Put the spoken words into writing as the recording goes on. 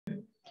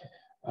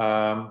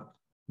Um,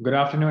 Good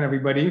afternoon,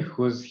 everybody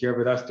who's here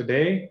with us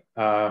today.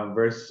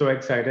 We're so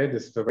excited.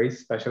 This is a very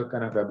special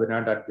kind of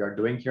webinar that we are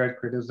doing here at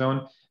Creative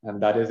Zone,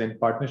 and that is in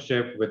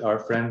partnership with our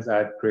friends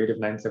at Creative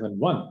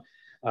 971.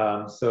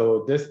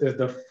 So this is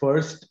the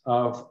first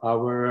of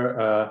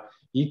our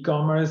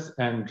e-commerce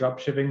and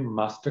dropshipping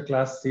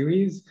masterclass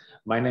series.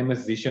 My name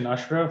is Zishan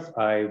Ashraf.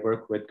 I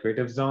work with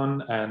Creative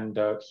Zone, and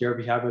here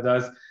we have with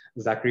us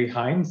Zachary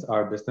Hines,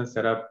 our business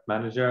setup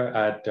manager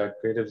at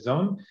Creative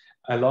Zone,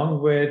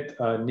 along with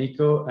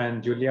Nico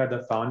and Julia,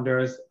 the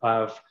founders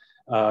of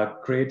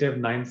Creative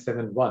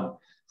 971.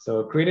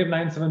 So Creative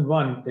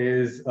 971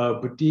 is a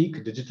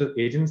boutique digital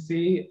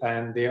agency,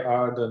 and they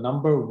are the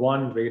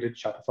 #1 rated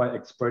Shopify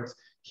experts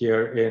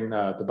here in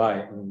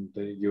Dubai, in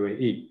the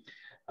UAE.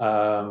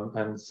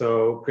 And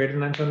so Creative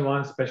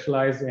 971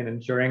 specializes in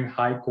ensuring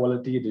high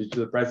quality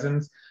digital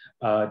presence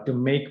to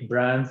make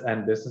brands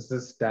and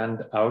businesses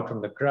stand out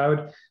from the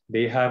crowd.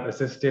 They have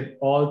assisted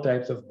all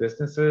types of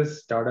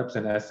businesses, startups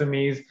and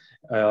SMEs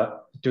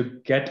to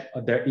get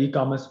their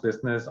e-commerce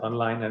business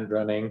online and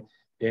running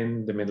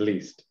in the Middle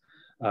East.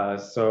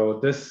 So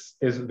this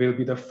will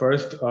be the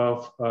first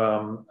of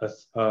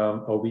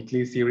a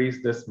weekly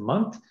series this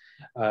month.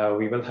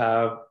 We will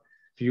have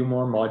few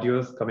more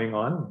modules coming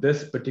on.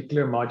 This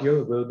particular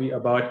module will be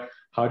about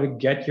how to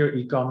get your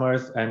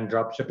e-commerce and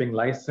dropshipping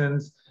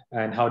license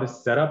and how to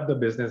set up the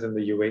business in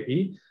the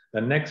UAE.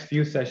 The next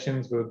few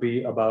sessions will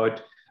be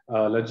about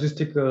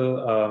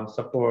logistical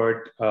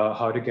support,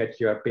 how to get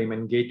your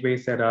payment gateway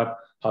set up,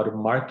 how to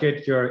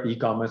market your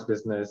e-commerce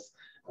business,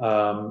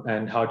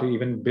 and how to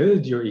even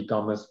build your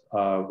e-commerce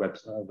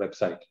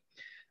website.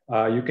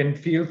 You can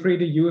feel free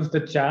to use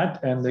the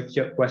chat and the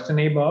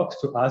Q&A box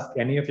to ask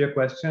any of your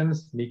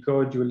questions.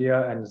 Nico,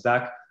 Julia, and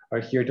Zach are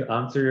here to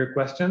answer your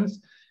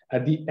questions.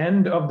 At the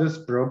end of this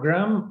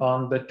program,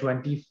 on the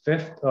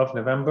 25th of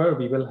November,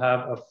 we will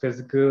have a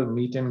physical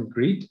meet and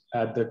greet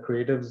at the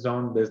Creative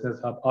Zone Business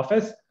Hub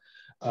office.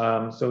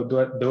 So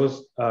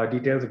those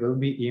details will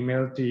be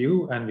emailed to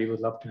you, and we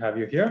would love to have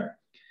you here.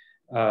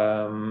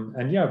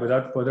 And yeah,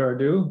 without further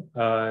ado,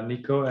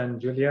 Nico and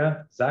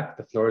Julia, Zach,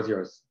 the floor is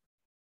yours.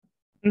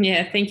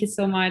 Yeah, thank you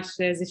so much,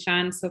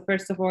 Zishan. So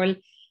first of all,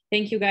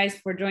 thank you guys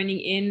for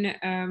joining in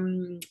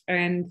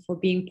and for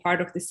being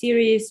part of the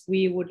series.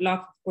 We would love,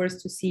 of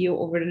course, to see you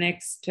over the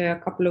next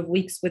couple of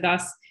weeks with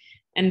us.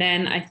 And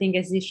then I think,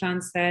 as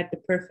Zishan said, the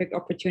perfect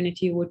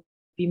opportunity would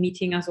be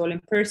meeting us all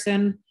in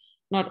person,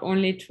 not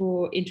only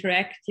to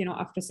interact,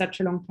 after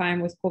such a long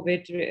time with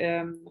COVID.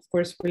 Of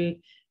course, we'll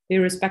be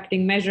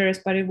respecting measures,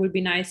 but it would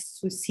be nice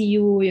to see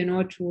you,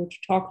 to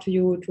talk to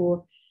you,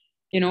 to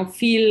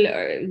feel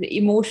the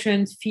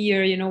emotions,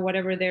 fear,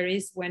 whatever there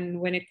is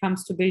when it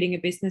comes to building a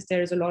business.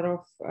 There is a lot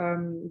of,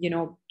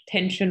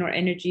 tension or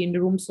energy in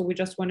the room. So we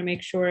just want to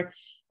make sure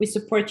we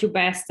support you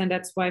best. And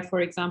that's why,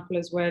 for example,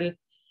 as well,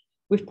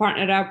 we've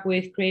partnered up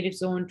with Creative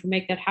Zone to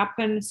make that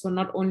happen. So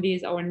not only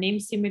is our name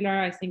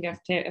similar, I think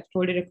I've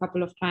told it a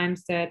couple of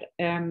times that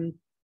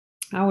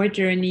our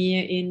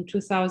journey in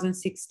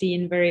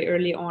 2016, very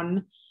early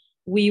on,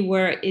 we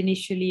were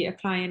initially a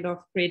client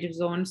of Creative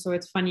Zone. So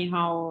it's funny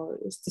how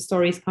the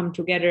stories come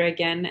together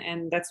again.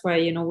 And that's why,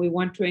 we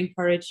want to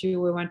encourage you.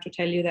 We want to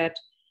tell you that,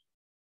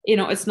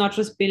 it's not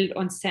just built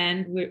on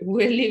sand.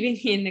 We're living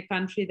in a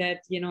country that,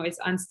 is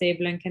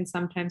unstable and can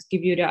sometimes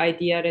give you the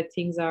idea that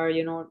things are,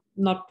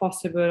 not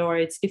possible or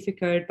it's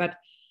difficult. But,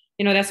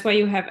 that's why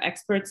you have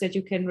experts that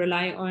you can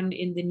rely on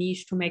in the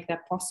niche to make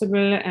that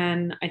possible.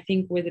 And I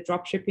think with the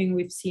dropshipping,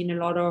 we've seen a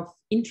lot of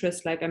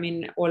interest,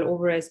 all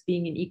over as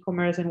being in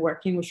e-commerce and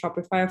working with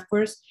Shopify, of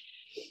course.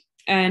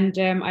 And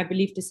I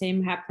believe the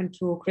same happened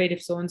to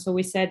Creative Zone. So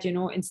we said,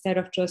 instead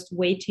of just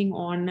waiting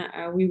on,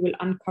 we will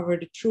uncover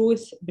the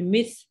truth, the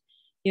myth,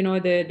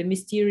 the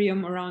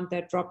mysterium around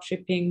that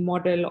dropshipping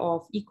model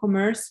of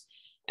e-commerce.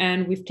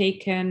 And we've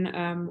taken,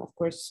 of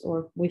course,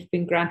 or we've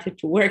been granted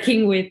to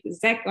working with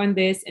Zach on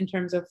this in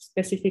terms of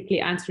specifically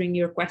answering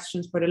your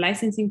questions for the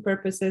licensing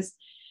purposes.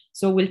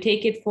 So we'll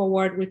take it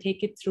forward. We'll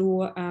take it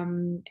through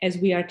as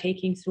we are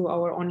taking through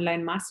our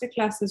online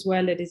masterclass as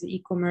well. It is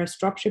e-commerce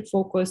dropship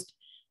focused.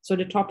 So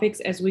the topics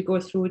as we go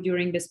through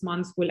during this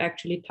month will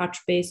actually touch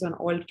base on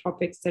all the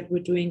topics that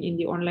we're doing in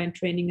the online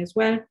training as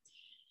well.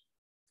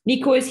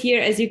 Nico is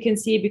here, as you can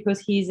see, because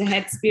he's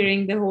head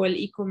steering the whole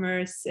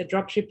e-commerce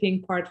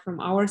dropshipping part from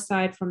our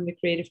side, from the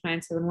Creative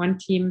 971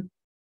 team.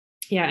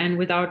 Yeah, and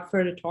without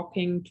further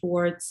talking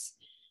towards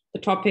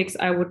the topics,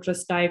 I would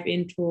just dive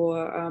into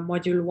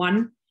module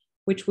 1,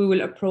 which we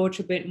will approach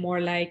a bit more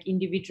like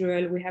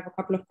individual. We have a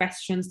couple of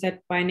questions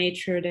that by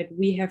nature that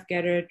we have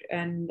gathered,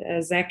 and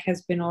Zach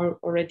has been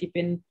already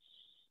been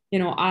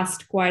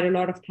asked quite a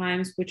lot of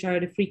times, which are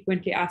the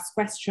frequently asked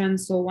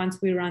questions. So once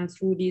we run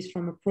through these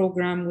from a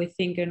program, we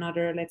think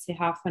another, let's say,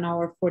 half an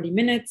hour, 40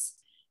 minutes.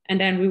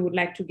 And then we would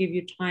like to give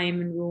you time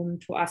and room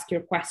to ask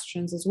your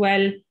questions as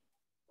well.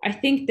 I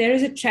think there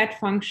is a chat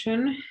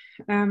function.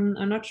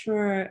 I'm not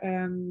sure,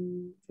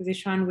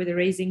 Zishan, with the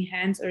raising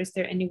hands, or is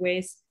there any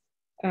ways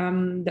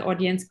the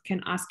audience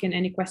can ask in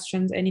any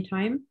questions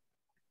anytime?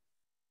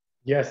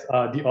 Yes,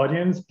 the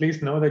audience,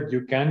 please know that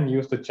you can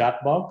use the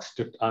chat box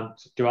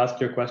to ask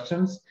your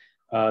questions.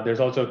 There's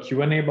also a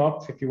Q&A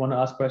box if you want to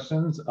ask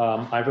questions.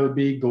 I will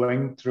be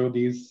going through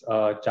these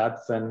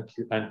chats and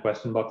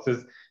question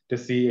boxes to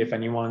see if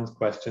anyone's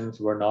questions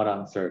were not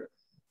answered.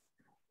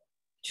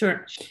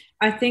 Sure.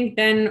 I think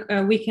then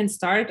we can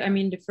start. I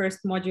mean, the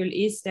first module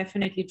is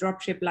definitely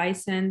dropship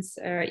license,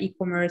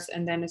 e-commerce,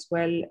 and then as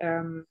well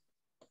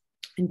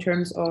in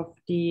terms of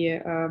the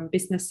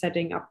business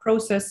setting up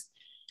process.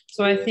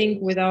 So I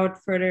think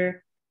without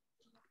further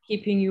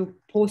keeping you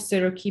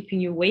posted or keeping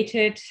you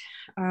waited,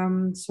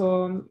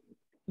 so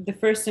the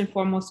first and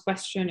foremost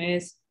question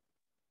is,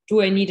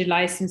 do I need a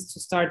license to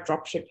start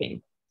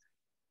dropshipping?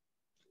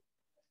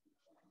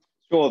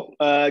 Sure.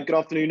 Good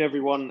afternoon,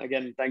 everyone.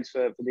 Again, thanks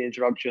for the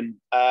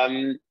introduction.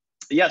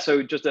 Yeah,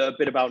 so just a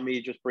bit about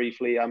me, just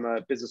briefly. I'm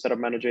a business setup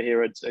manager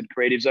here at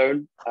Creative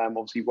Zone. I'm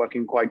obviously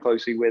working quite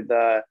closely with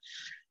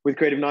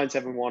Creative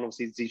 971,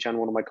 obviously Zishan,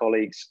 one of my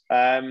colleagues.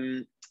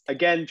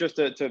 Again, just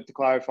to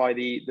clarify,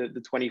 the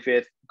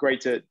 25th,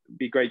 great to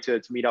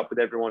meet up with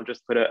everyone,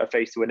 just put a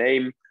face to a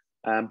name.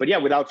 But yeah,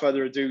 without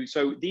further ado,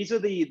 so these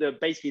are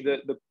basically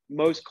the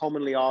most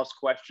commonly asked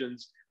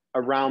questions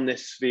around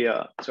this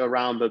sphere, so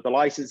around the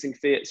licensing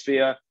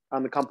sphere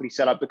and the company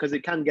setup, because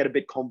it can get a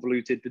bit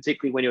convoluted,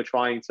 particularly when you're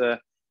trying to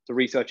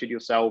research it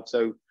yourself.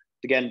 So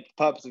again,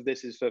 the purpose of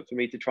this is for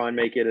me to try and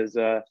make it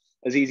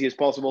as easy as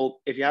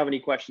possible. If you have any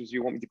questions,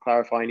 you want me to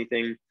clarify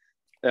anything,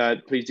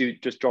 please do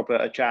just drop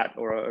a chat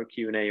or a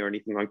Q&A or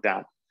anything like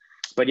that.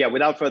 But yeah,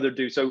 without further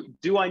ado, so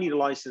do I need a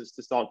license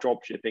to start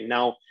dropshipping?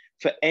 Now,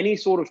 for any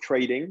sort of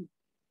trading,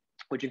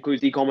 which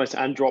includes e-commerce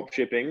and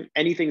dropshipping,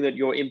 anything that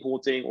you're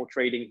importing or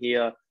trading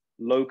here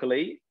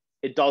locally,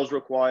 it does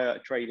require a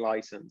trade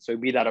license. So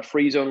be that a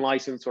free zone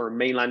license or a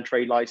mainland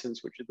trade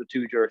license, which are the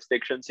two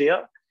jurisdictions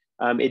here,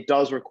 it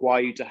does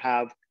require you to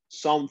have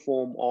some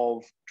form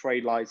of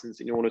trade license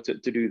in order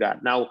to do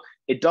that. Now,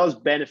 it does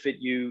benefit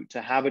you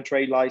to have a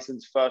trade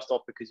license, first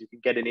off, because you can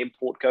get an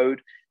import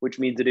code, which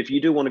means that if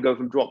you do want to go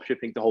from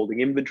dropshipping to holding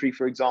inventory,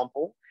 for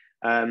example,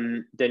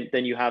 then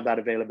you have that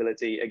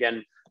availability.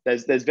 Again,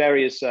 there's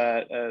various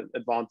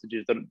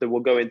advantages that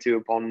we'll go into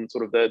upon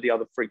sort of the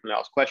other frequently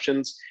asked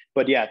questions.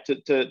 But yeah,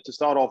 to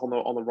start off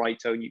on the right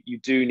tone, you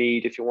do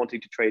need, if you're wanting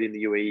to trade in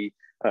the UAE,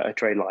 a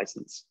trade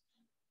license.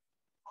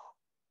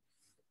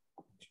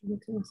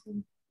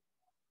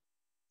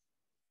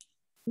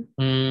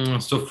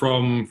 So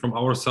from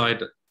our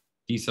side,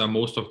 these are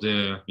most of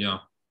the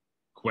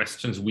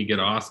questions we get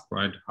asked,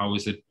 right? How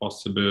is it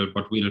possible?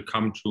 But we'll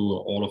come to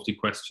all of the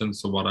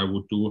questions. So what I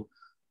would do,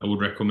 I would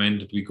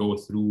recommend that we go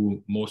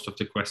through most of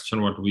the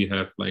question what we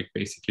have like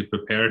basically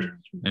prepared,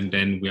 and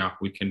then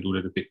we can do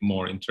it a bit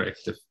more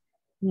interactive.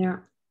 Yeah.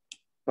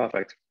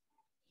 Perfect.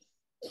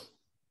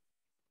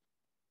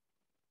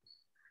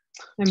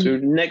 So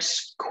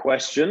next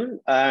question,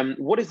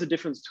 what is the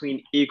difference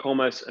between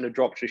e-commerce and a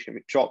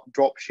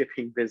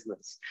dropshipping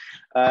business?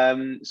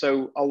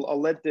 So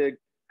I'll let the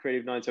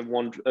Creative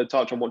 971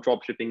 touch on what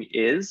dropshipping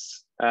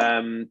is,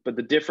 but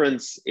the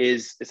difference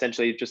is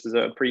essentially, just as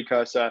a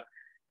precursor,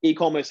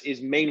 e-commerce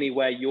is mainly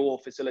where you're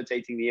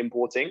facilitating the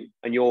importing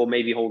and you're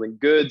maybe holding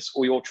goods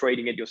or you're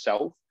trading it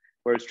yourself,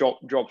 whereas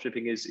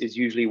dropshipping is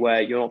usually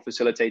where you're not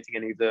facilitating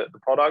any of the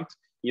product,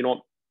 you're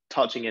not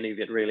touching any of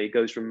it really. It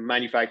goes from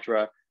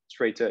manufacturer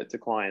straight to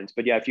clients.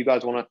 But yeah, if you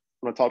guys want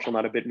to touch on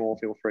that a bit more,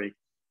 feel free.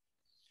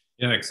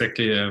 Yeah,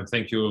 exactly.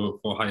 Thank you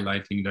for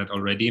highlighting that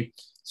already.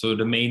 So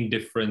the main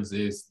difference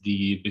is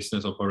the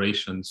business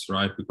operations,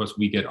 right? Because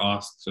we get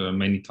asked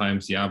many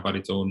times, yeah, but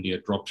it's only a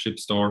dropship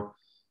store.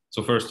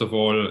 So first of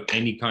all,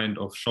 any kind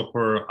of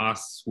shopper,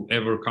 us,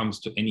 whoever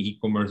comes to any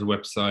e-commerce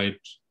website,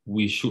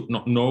 we should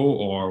not know,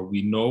 or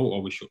we know,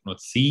 or we should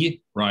not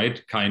see,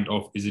 right? Kind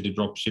of, is it a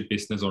dropship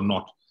business or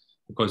not?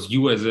 Because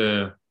you as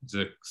a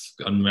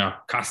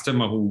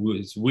customer who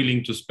is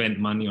willing to spend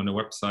money on a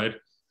website,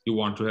 you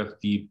want to have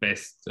the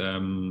best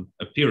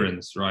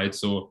appearance, right?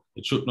 So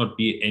it should not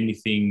be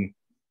anything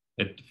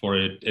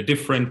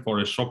different for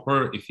a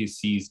shopper if he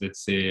sees,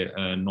 let's say,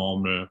 a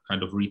normal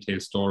kind of retail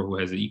store who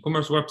has an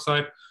e-commerce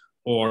website,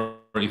 or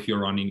if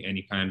you're running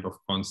any kind of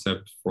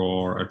concept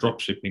for a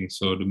dropshipping.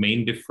 So the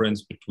main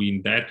difference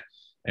between that,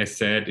 as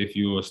said, if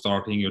you are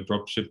starting your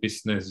dropship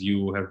business,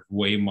 you have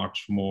way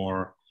much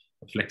more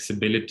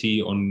flexibility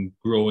on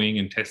growing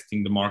and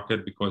testing the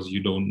market, because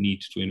you don't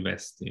need to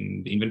invest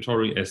in the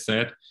inventory, as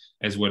said,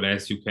 as well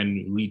as you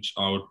can reach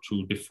out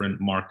to different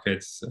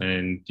markets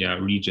and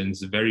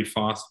regions very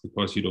fast,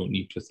 because you don't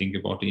need to think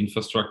about the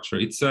infrastructure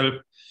itself.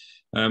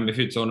 If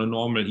it's on a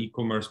normal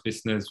e-commerce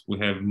business, we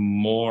have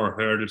more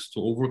hurdles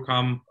to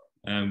overcome,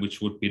 which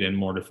would be then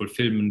more the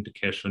fulfillment, the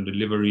cash on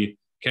delivery.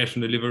 Cash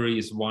on delivery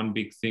is one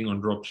big thing on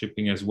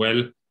dropshipping as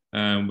well,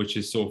 which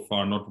is so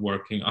far not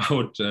working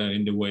out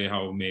in the way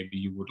how maybe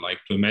you would like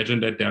to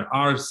imagine that. There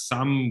are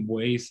some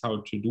ways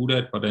how to do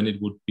that, but then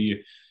it would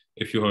be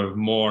if you have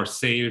more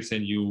sales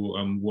and you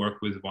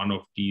work with one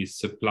of these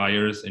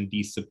suppliers, and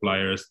these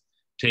suppliers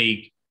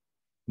take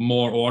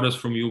more orders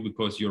from you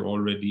because you're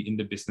already in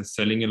the business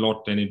selling a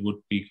lot, then it would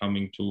be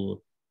coming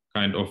to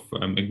kind of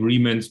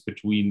agreements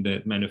between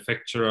the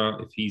manufacturer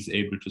if he's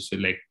able to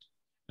select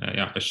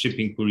a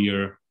shipping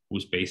courier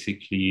who's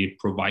basically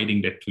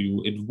providing that to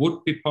you. It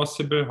would be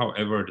possible,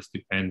 however, this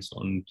depends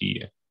on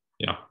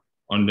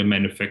the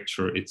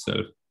manufacturer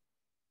itself.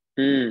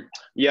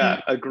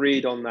 Yeah,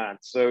 agreed on that.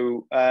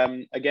 So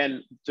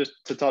again, just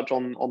to touch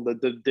on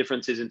the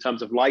differences in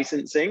terms of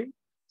licensing.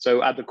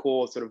 So at the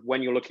core, sort of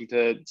when you're looking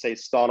to, say,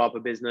 start up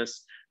a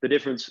business, the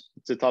difference,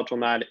 to touch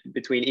on that,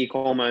 between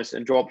e-commerce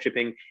and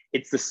dropshipping,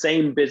 it's the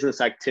same business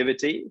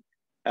activity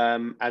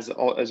as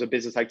a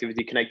business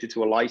activity connected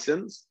to a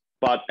license.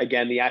 But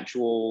again, the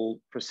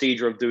actual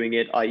procedure of doing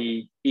it,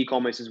 i.e.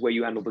 e-commerce is where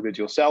you handle the goods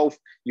yourself,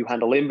 you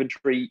handle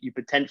inventory, you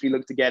potentially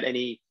look to get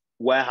any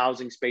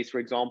warehousing space, for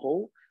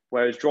example.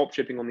 Whereas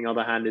dropshipping, on the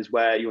other hand, is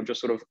where you're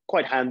just sort of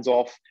quite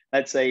hands-off.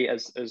 Let's say,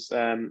 as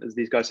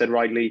these guys said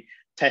rightly,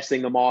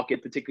 testing the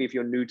market, particularly if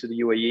you're new to the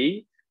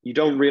UAE. You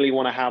don't really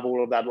want to have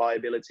all of that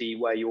liability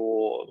where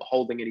you're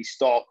holding any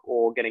stock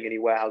or getting any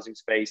warehousing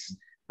space.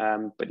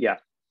 But yeah,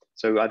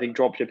 so I think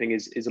dropshipping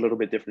is a little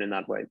bit different in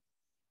that way.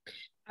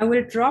 I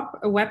will drop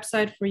a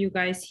website for you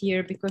guys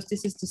here, because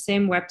this is the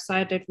same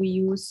website that we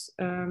use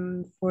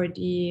for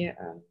the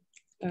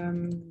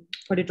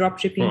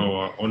dropshipping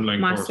online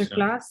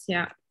masterclass.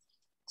 Yeah.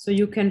 So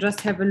you can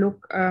just have a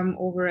look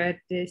over at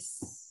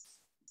this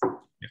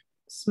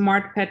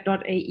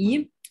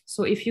smartpet.ae.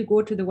 So if you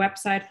go to the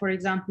website, for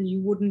example, you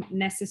wouldn't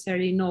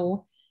necessarily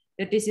know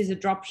that this is a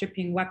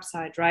dropshipping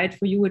website, right?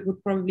 For you, it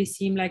would probably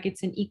seem like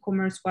it's an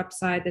e-commerce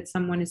website that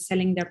someone is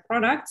selling their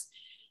products.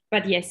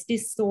 But yes,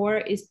 this store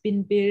is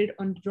been built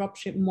on the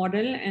dropship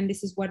model, and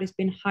this is what has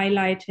been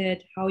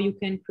highlighted, how you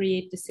can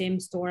create the same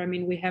store. I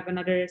mean, we have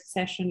another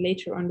session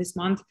later on this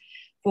month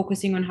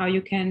focusing on how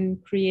you can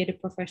create a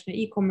professional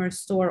e-commerce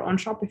store on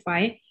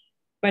Shopify,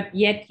 but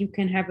yet you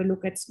can have a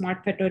look at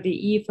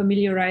smartpet.de,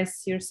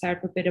 familiarize yourself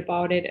a bit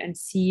about it and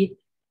see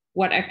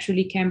what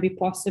actually can be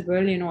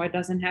possible. You know, it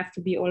doesn't have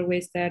to be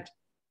always that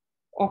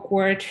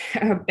awkward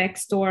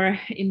backstore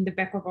in the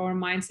back of our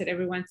minds that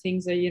everyone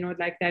thinks are, you know,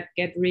 like that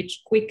get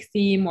rich quick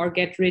theme or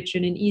get rich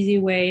in an easy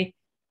way.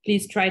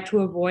 Please try to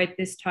avoid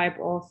this type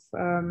of,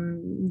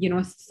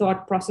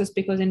 thought process,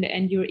 because in the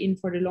end, you're in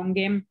for the long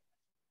game.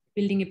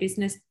 Building a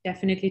business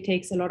definitely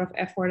takes a lot of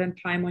effort and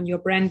time on your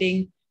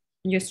branding,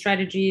 and your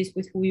strategies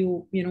with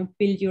who you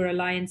build your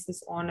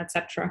alliances on,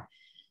 etc.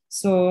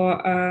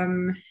 So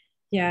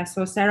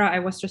so Sarah, I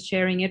was just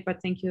sharing it,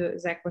 but thank you,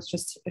 Zach was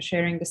just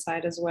sharing the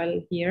site as well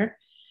here.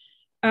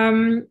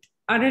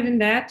 Other than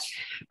that,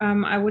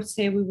 I would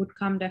say we would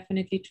come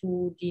definitely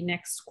to the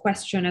next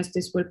question, as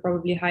this will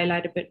probably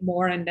highlight a bit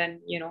more, and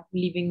then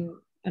leaving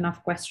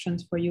enough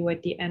questions for you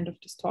at the end of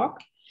this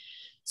talk.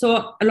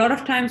 So a lot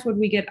of times what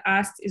we get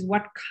asked is,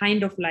 what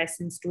kind of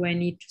license do I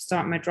need to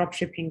start my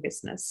dropshipping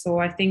business? So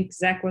I think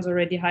Zach was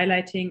already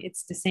highlighting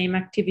it's the same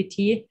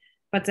activity,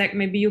 but Zach,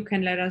 maybe you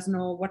can let us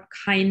know what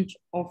kind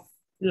of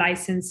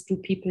license do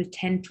people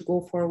tend to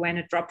go for when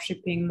a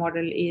dropshipping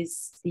model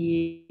is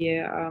the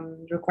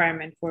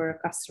requirement for a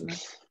customer?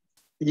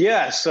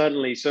 Yeah,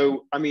 certainly.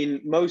 So, I mean,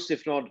 most,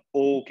 if not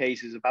all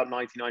cases, about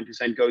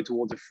 99% go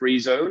towards a free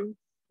zone.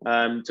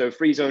 So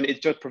free zone,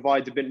 it just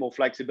provides a bit more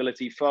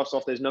flexibility. First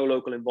off, there's no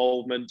local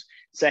involvement.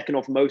 Second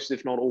off, most,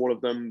 if not all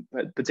of them,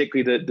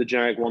 particularly the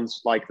generic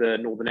ones like the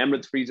Northern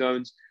Emirates free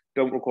zones,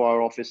 don't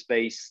require office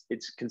space.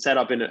 It can set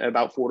up in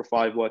about 4 to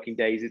 5 working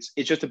days.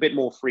 It's just a bit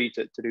more free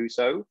to do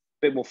so, a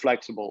bit more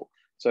flexible.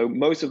 So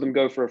most of them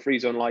go for a free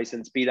zone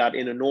license, be that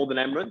in a Northern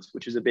Emirates,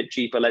 which is a bit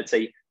cheaper, let's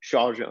say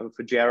Sharjah or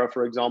Fujairah,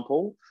 for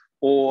example.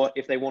 Or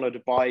if they want a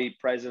Dubai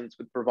presence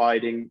with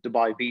providing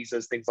Dubai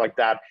visas, things like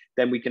that,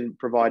 then we can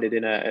provide it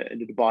in a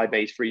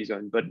Dubai-based free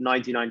zone. But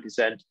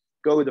 99%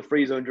 go with the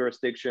free zone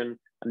jurisdiction,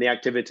 and the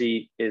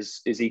activity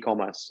is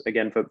e-commerce,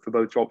 again, for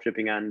both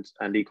dropshipping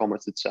and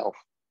e-commerce itself.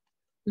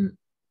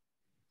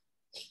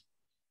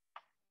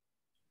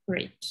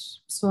 Great.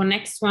 So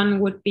next one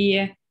would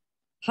be,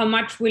 how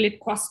much will it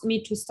cost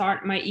me to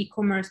start my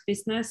e-commerce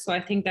business? So I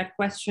think that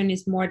question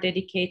is more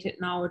dedicated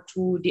now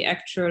to the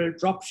actual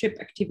dropship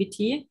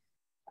activity.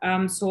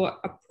 So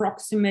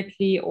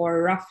approximately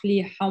or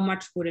roughly, how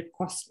much would it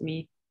cost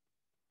me?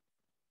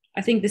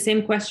 I think the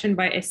same question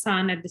by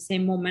Ehsan at the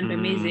same moment.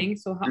 Amazing.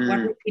 So what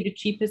would be the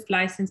cheapest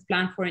license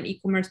plan for an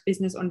e-commerce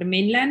business on the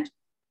mainland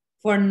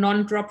for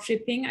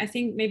non-dropshipping? I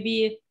think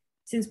maybe,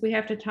 since we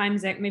have the time,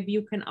 Zach, maybe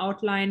you can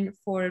outline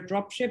for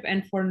dropship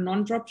and for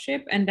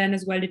non-dropship, and then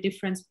as well the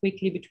difference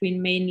quickly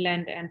between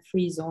mainland and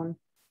free zone.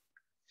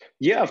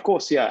 Yeah, of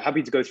course. Yeah,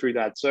 happy to go through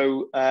that.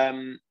 So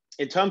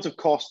in terms of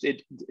cost,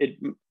 it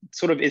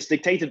sort of is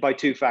dictated by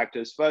 2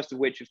 factors. First of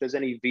which, if there's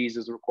any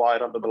visas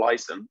required under the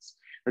license,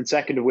 and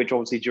second of which,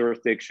 obviously,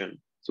 jurisdiction.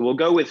 So we'll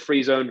go with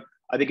free zone.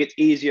 I think it's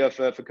easier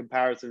for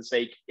comparison's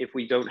sake if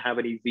we don't have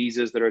any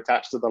visas that are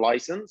attached to the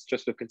license,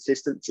 just for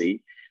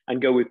consistency, and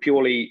go with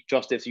purely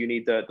just if you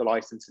need the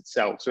license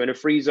itself. So in a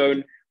free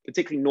zone,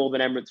 particularly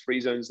Northern Emirates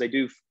free zones, they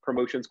do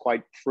promotions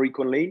quite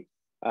frequently.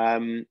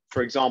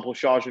 For example,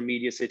 Sharjah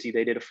Media City,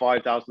 they did a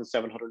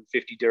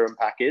 5,750 dirham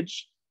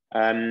package.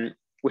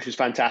 which is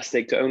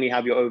fantastic to only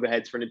have your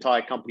overheads for an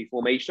entire company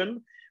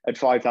formation at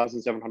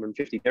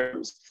 5,750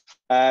 dirhams.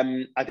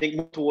 I think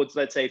more towards,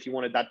 let's say, if you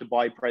wanted that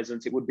Dubai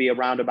presence, it would be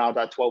around about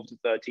that 12 to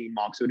 13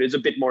 mark. So it is a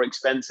bit more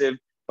expensive,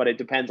 but it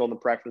depends on the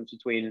preference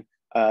between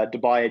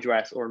Dubai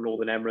address or a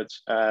Northern Emirates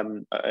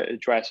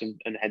address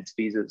and hence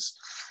visas.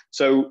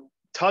 So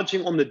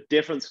touching on the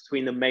difference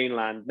between the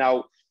mainland.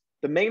 Now,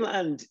 the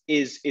mainland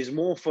is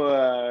more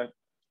for,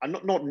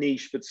 not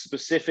niche, but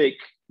specific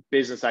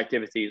business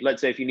activities.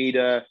 Let's say if you need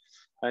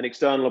an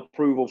external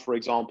approval, for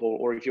example,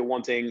 or if you're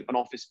wanting an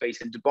office space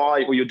in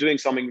Dubai, or you're doing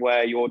something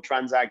where you're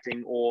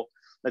transacting, or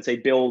let's say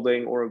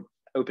building or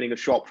opening a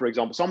shop, for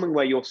example, something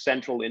where you're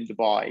central in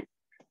Dubai.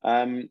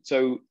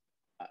 So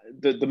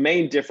the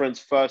main difference,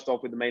 first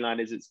off, with the mainland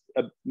is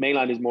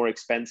mainland is more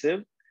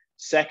expensive.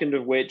 Second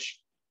of which,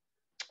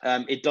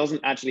 it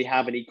doesn't actually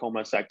have an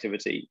e-commerce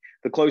activity.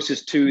 The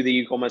closest to the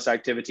e-commerce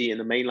activity in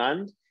the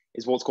mainland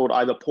is what's called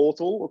either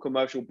portal or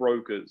commercial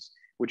brokers,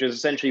 which is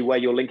essentially where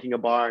you're linking a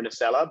buyer and a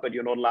seller, but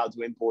you're not allowed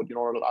to import,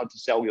 you're not allowed to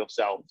sell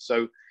yourself.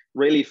 So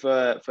really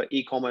for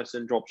e-commerce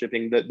and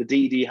dropshipping, the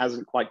DED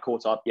hasn't quite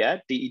caught up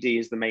yet. DED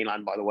is the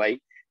mainland, by the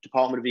way.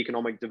 Department of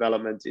Economic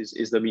Development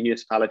is the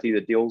municipality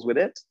that deals with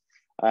it.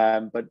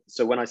 But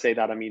so when I say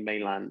that, I mean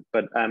mainland,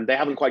 but they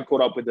haven't quite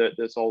caught up with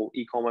this whole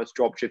e-commerce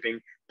dropshipping,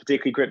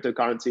 particularly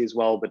cryptocurrency as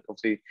well, but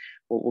obviously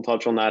we'll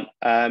touch on that.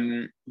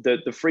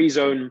 The free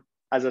zone,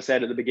 as I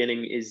said at the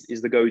beginning,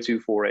 is the go-to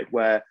for it,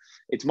 where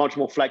it's much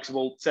more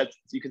flexible.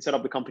 You can set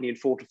up the company in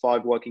 4 to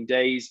 5 working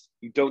days.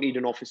 You don't need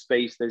an office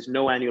space. There's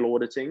no annual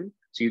auditing,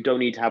 so you don't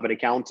need to have an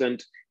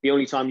accountant. The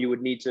only time you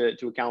would need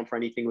to account for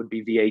anything would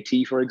be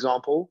VAT, for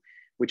example,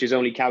 which is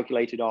only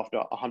calculated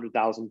after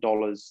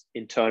 $100,000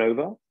 in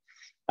turnover.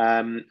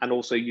 And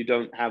also you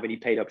don't have any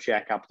paid up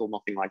share capital,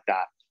 nothing like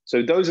that.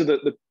 So those are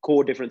the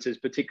core differences,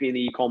 particularly in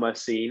the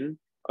e-commerce scene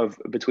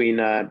between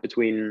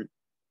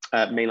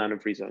mainland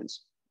and free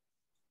zones.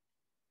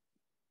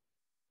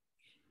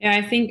 Yeah,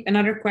 I think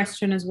another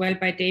question as well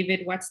by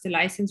David, what's the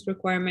license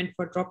requirement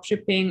for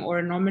dropshipping or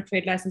a normal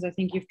trade license? I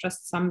think you've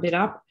just summed it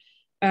up.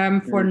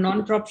 For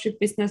non-dropship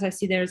business, I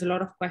see there's a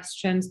lot of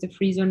questions. The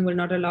free zone will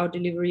not allow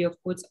delivery of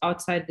goods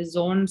outside the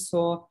zone.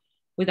 So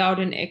without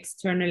an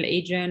external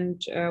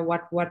agent,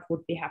 what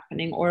would be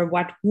happening, or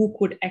who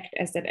could act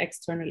as that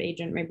external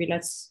agent? Maybe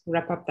let's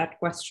wrap up that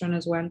question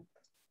as well.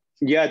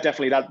 Yeah,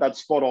 definitely.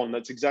 That's spot on.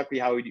 That's exactly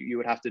how you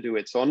would have to do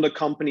it. So under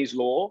companies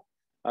law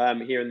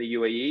here in the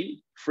UAE,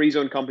 free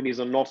zone companies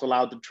are not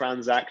allowed to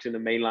transact in the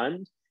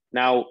mainland.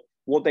 Now,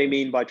 what they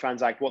mean by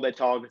transact, what they're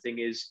targeting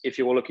is if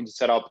you're looking to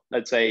set up,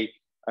 let's say,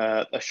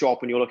 a shop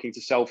and you're looking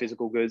to sell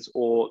physical goods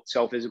or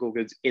sell physical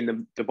goods in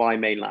the Dubai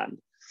mainland.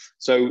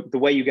 So the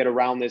way you get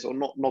around this, or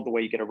not the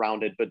way you get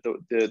around it, but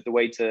the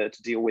way to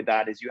deal with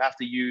that is you have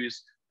to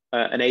use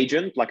an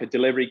agent, like a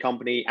delivery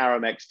company,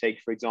 Aramex take,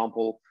 for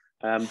example,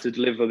 to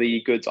deliver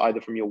the goods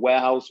either from your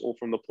warehouse or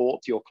from the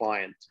port to your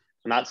client.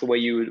 And that's the way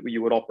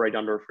you would operate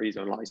under a free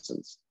zone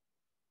license.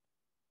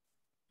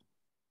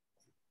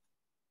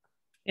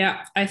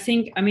 Yeah, I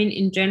think, I mean,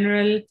 in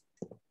general,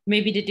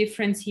 maybe the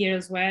difference here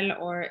as well,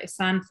 or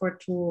Ehsan,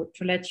 to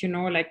let you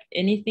know, like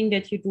anything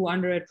that you do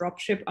under a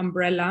dropship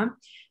umbrella,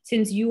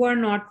 since you are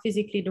not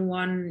physically the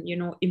one,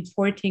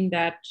 importing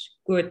that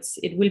goods,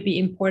 it will be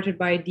imported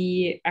by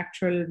the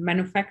actual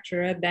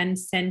manufacturer, then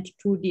sent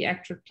to the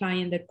actual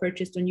client that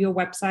purchased on your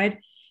website.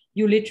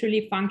 You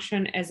literally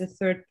function as a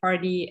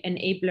third-party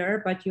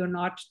enabler, but you're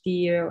not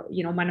the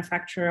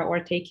manufacturer or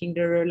taking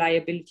the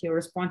reliability or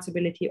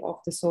responsibility of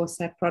the source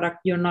set product.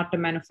 You're not the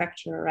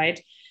manufacturer, right?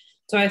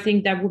 So I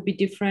think that would be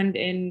different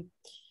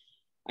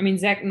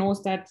Zach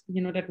knows that,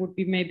 that would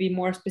be maybe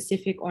more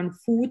specific on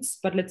foods,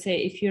 but let's say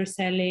if you're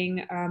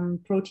selling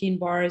protein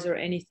bars or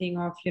anything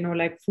of,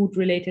 like food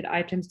related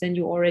items, then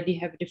you already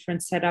have a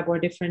different setup or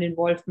different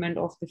involvement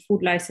of the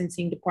food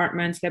licensing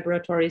departments,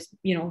 laboratories,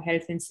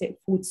 health and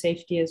food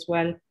safety as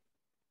well.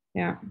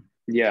 Yeah.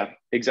 Yeah,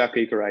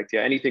 exactly correct.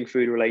 Yeah, anything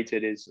food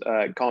related is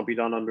can't be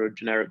done under a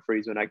generic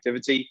free zone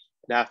activity.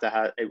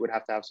 It would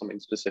have to have something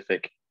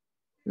specific.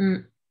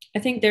 I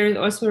think there is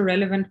also a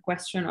relevant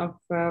question of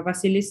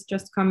Vasilis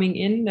just coming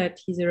in, that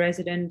he's a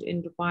resident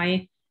in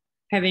Dubai,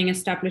 having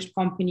established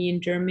company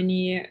in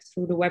Germany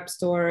through the web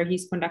store.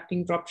 He's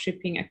conducting drop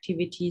shipping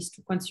activities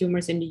to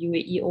consumers in the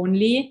UAE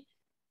only.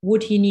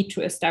 Would he need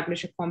to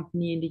establish a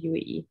company in the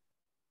UAE?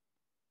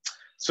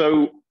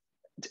 So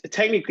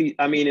technically,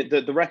 I mean,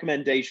 the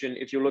recommendation,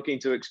 if you're looking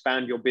to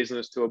expand your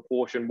business to a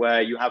portion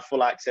where you have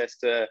full access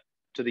to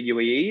the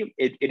UAE,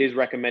 it is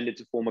recommended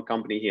to form a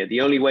company here. The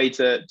only way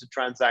to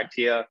transact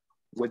here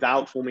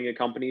without forming a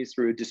company is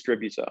through a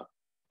distributor.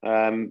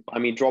 I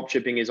mean, drop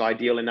shipping is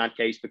ideal in that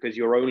case because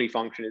your only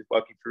function is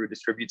working through a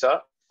distributor.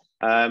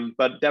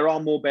 But there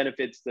are more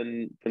benefits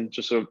than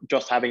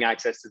just having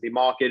access to the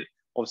market.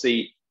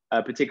 Obviously,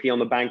 particularly on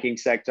the banking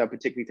sector,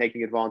 particularly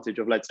taking advantage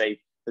of, let's say,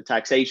 the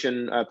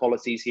taxation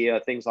policies here,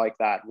 things like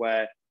that,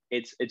 where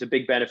it's a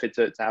big benefit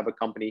to have a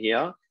company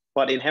here.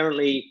 But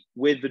inherently,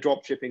 with the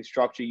drop shipping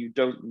structure, you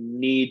don't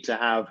need to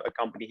have a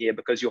company here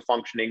because you're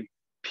functioning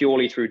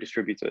purely through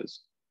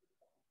distributors.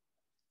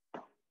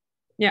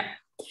 Yeah.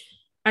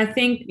 I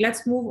think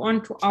let's move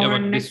on to our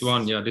next.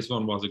 This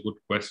one was a good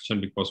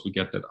question because we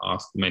get that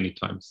asked many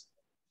times.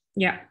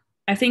 Yeah,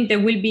 I think there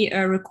will be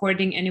a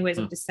recording anyways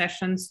of the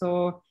session.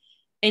 So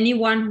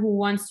anyone who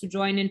wants to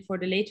join in for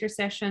the later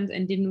sessions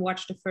and didn't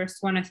watch the first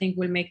one, I think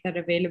we'll make that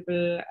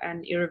available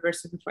and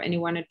irreversible for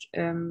anyone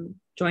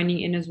joining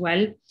in as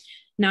well.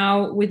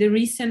 Now, with the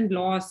recent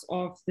loss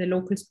of the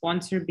local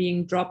sponsor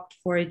being dropped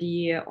for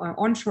the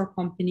onshore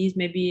companies,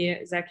 maybe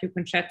Zach, you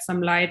can shed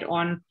some light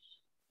on,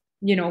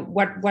 you know,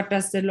 what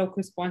does the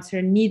local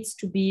sponsor needs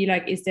to be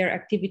like? Is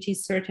there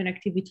certain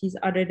activities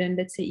other than,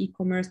 let's say,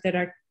 e-commerce that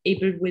are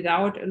able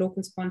without a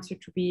local sponsor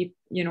to be,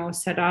 you know,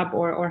 set up,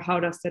 or how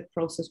does that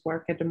process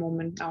work at the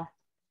moment now?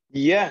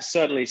 Yeah,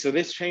 certainly. So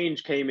this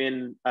change came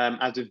in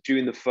as of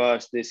June the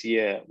 1st this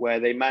year,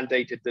 where they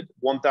mandated that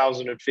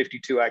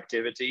 1,052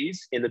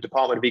 activities in the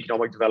Department of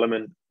Economic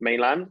Development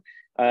mainland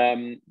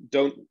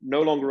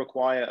no longer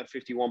require a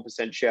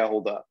 51%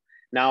 shareholder.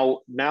 Now,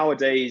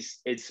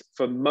 nowadays, it's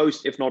for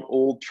most, if not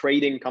all,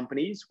 trading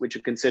companies, which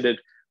are considered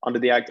under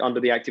the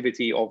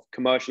activity of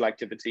commercial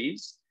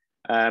activities,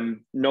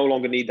 no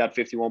longer need that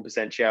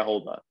 51%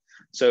 shareholder.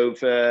 So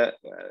for,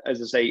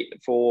 as I say,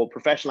 for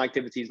professional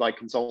activities like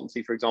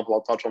consultancy, for example,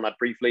 I'll touch on that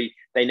briefly.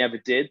 They never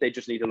did. They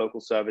just need a local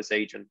service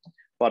agent.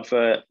 But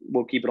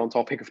we'll keep it on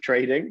topic of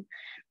trading.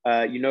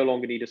 You no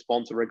longer need a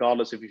sponsor,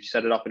 regardless if you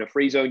set it up in a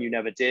free zone. You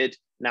never did.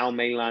 Now,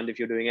 mainland, if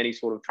you're doing any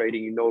sort of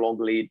trading, you no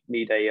longer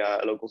need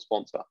a local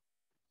sponsor.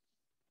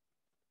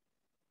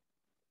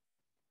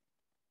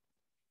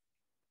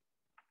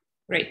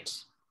 Great.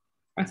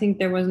 I think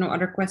there was no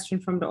other question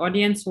from the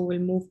audience, so we'll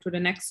move to the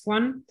next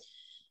one.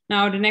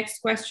 Now, the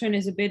next question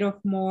is a bit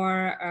of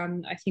more,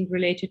 I think,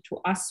 related to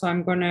us. So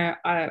I'm going to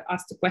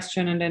ask the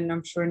question, and then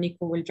I'm sure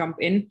Nico will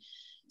jump in.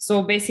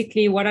 So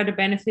basically, what are the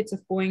benefits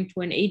of going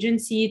to an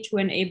agency to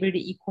enable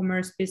the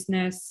e-commerce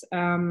business?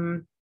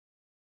 Or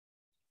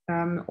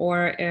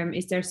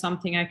is there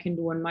something I can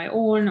do on my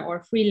own,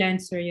 or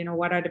freelancer? You know,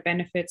 what are the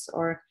benefits?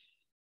 Or,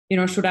 you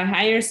know, should I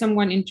hire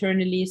someone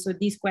internally? So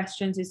these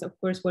questions is, of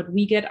course, what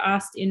we get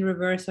asked in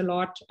reverse a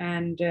lot.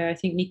 And I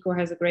think Nico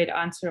has a great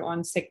answer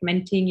on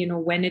segmenting, you know,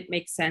 when it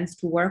makes sense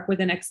to work with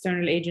an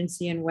external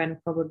agency and when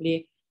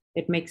probably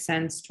it makes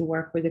sense to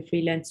work with a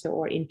freelancer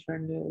or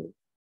internal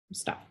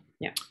staff.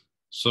 Yeah.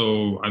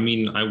 So, I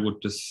mean, I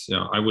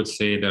would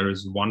say there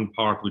is one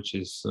part which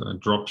is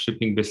drop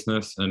shipping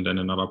business, and then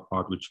another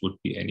part which would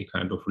be any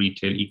kind of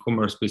retail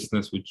e-commerce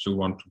business which you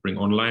want to bring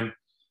online.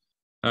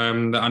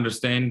 The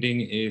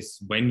understanding is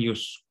when you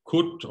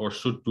could or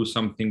should do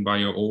something by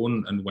your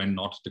own and when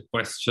not. The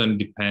question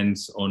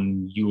depends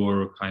on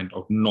your kind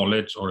of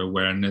knowledge or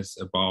awareness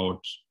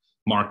about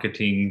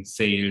marketing,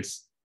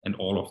 sales, and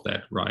all of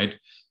that, right?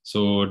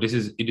 So it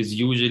is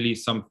usually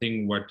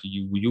something what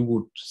you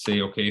would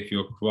say, okay, if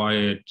you're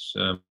quite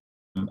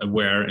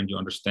aware and you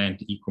understand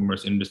the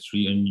e-commerce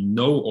industry and you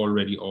know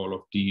already all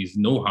of these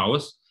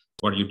know-hows,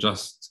 what you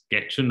just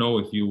get to know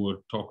if you would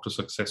talk to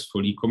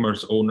successful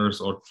e-commerce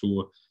owners or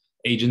to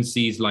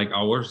agencies like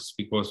ours,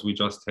 because we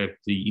just have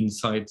the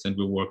insights and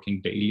we're working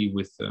daily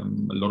with a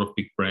lot of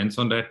big brands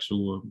on that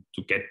to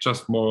get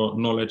just more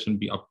knowledge and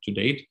be up to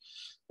date.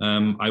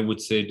 I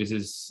would say this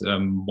is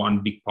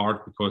one big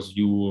part, because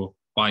you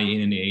buy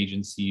in an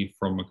agency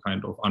from a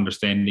kind of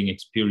understanding,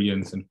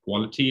 experience, and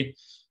quality.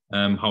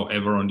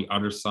 However, on the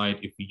other side,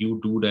 if you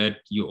do that,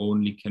 you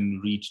only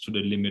can reach to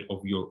the limit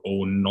of your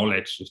own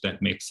knowledge, if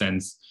that makes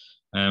sense,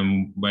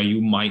 where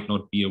you might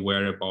not be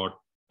aware about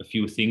a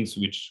few things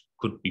which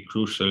could be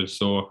crucial.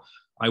 So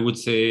I would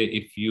say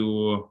if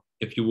you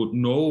would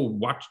know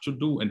what to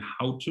do and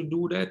how to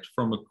do that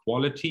from a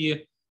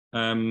quality,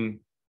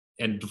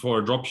 and for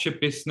a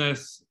dropship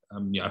business,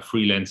 a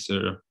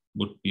freelancer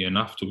would be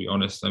enough, to be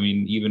honest. I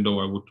mean, even though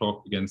I would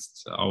talk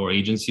against our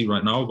agency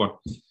right now, but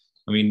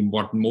I mean,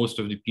 what most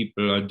of the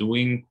people are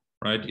doing,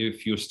 right?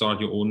 If you start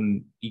your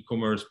own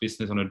e-commerce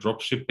business on a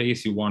dropship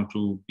base, you want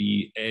to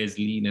be as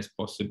lean as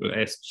possible,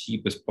 as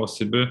cheap as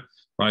possible,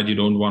 right? You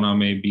don't want to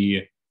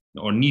maybe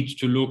or need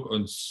to look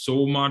on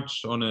so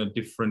much on a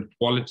different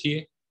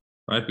quality,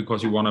 right?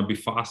 Because you want to be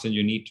fast and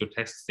you need to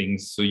test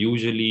things. So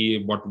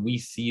usually what we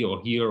see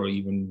or hear or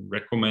even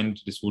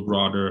recommend, this would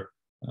rather,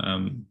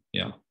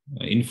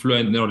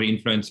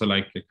 influencer,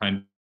 like a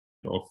kind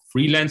of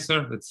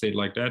freelancer, let's say it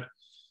like that.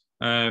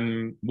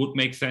 Would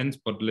make sense,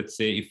 but let's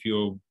say if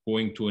you're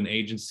going to an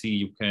agency,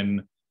 you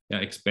can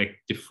expect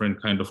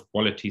different kind of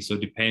quality. So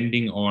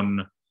depending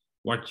on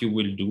what you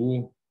will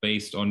do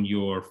based on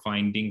your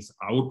findings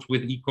out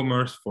with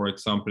e-commerce, for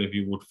example, if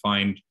you would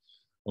find,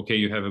 okay,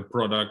 you have a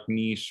product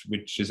niche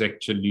which is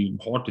actually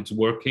hot, it's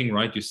working,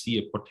 right? You see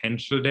a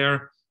potential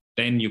there,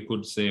 then you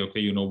could say,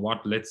 okay, you know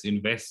what, let's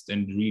invest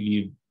and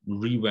really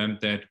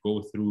revamp that,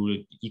 go through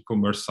the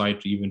e-commerce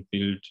site to even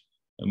build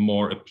a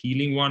more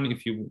appealing one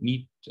if you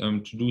need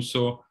to do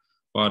so.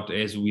 But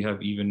as we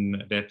have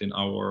even that in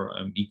our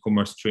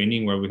e-commerce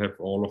training, where we have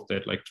all of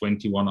that, like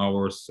 21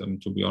 hours,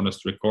 to be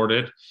honest,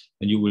 recorded,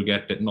 and you will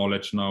get that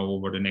knowledge now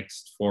over the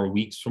next 4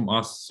 weeks from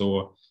us.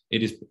 So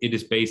it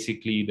is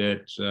basically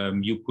that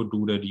you could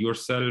do that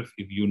yourself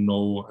if you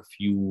know a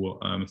few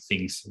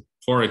things.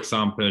 For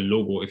example, a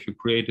logo. If you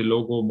create a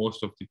logo,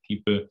 most of the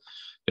people,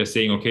 they're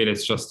saying, okay,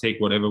 let's just take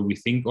whatever we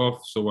think of.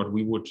 So what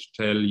we would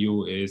tell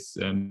you is,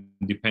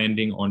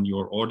 depending on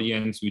your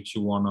audience, which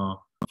you want to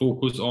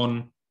focus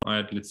on,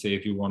 right? Let's say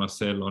if you want to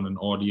sell on an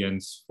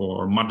audience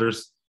for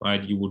mothers,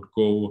 right, you would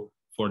go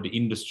for the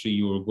industry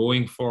you are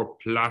going for,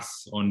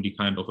 plus on the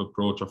kind of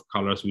approach of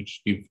colors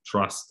which give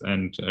trust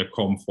and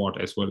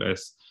comfort, as well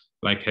as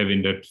like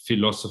having that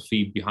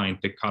philosophy behind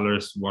the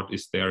colors. What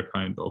is their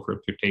kind of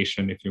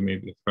reputation? If you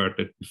maybe have heard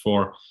it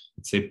before,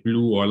 let's say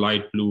blue or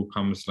light blue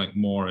comes like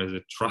more as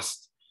a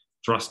trust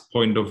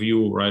point of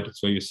view, right?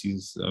 So you see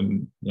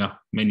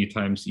many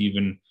times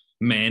even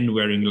men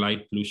wearing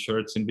light blue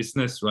shirts in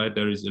business, right?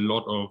 There is a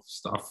lot of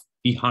stuff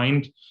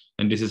behind,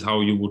 and this is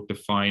how you would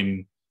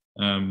define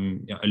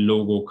a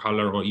logo,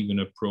 color, or even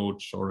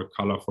approach or a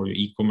color for your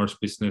e-commerce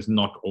business,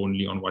 not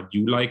only on what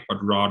you like,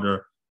 but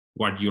rather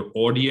what your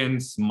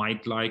audience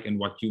might like and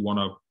what you want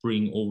to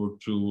bring over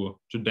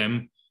to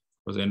them.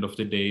 Because at the end of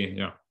the day,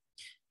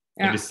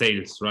 it is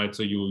sales, right?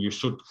 So you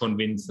should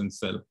convince and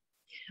sell.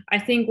 I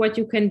think what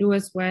you can do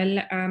as well,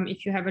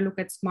 if you have a look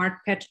at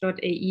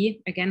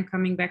smartpatch.ae, again,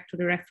 coming back to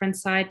the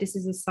reference site, this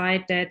is a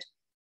site that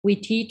we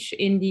teach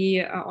in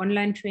the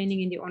online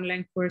training, in the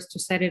online course, to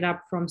set it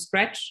up from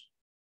scratch.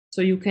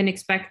 So you can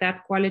expect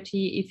that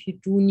quality if you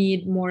do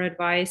need more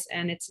advice.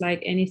 And it's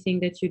like anything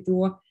that you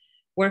do,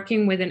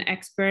 working with an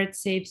expert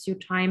saves you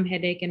time,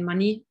 headache, and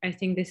money. I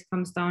think this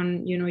comes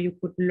down, you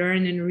could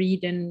learn and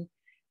read and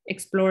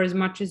explore as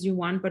much as you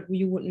want, but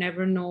you would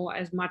never know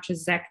as much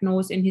as Zach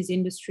knows in his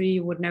industry.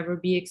 You would never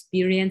be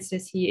experienced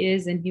as he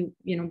is. And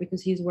he,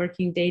 because he's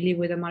working daily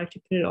with a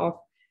multiple of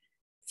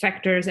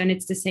factors. And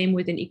it's the same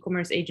with an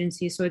e-commerce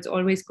agency. So it's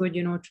always good,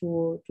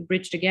 to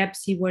bridge the gap,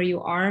 see where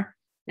you are,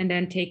 and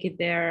then take it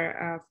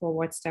there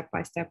forward step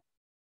by step.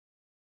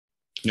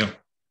 Yeah.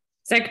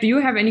 Zach, do you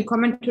have any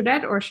comment to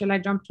that, or shall I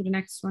jump to the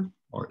next one?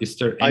 Or is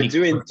there any? I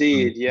do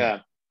indeed,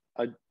 yeah.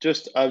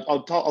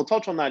 I'll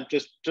touch on that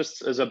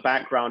just as a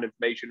background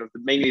information of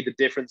mainly the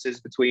differences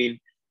between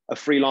a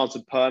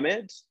freelancer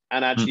permit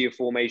and actually a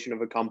formation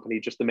of a company,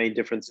 just the main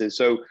differences.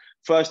 So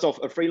first off,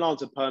 a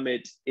freelancer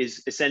permit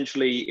is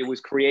essentially, it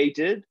was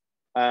created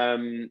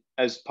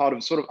as part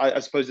of sort of, I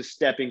suppose, a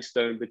stepping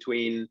stone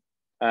between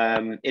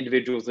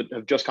individuals that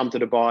have just come to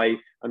Dubai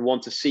and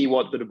want to see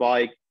what the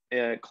Dubai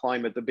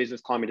climate, the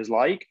business climate is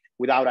like,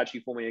 without actually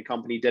forming a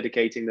company,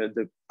 dedicating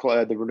the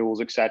renewals,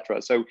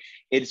 etc. So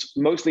it's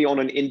mostly on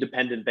an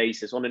independent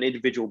basis, on an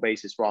individual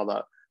basis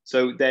rather.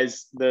 So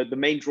there's the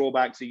main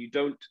drawback. So you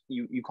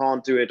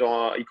can't do it,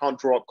 or you can't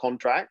draw up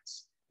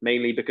contracts,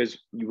 mainly because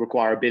you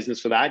require a business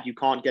for that. You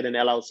can't get an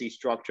LLC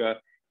structure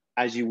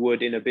as you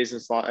would in a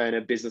business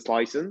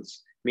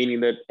license, meaning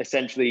that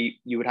essentially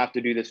you would have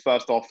to do this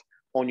first off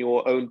on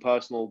your own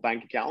personal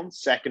bank account.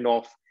 Second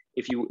off,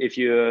 if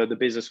the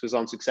business was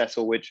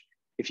unsuccessful, which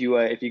if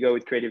you go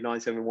with Creative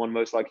 971,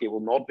 most likely it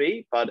will not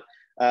be. But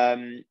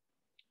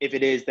if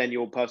it is, then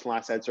your personal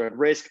assets are at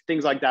risk.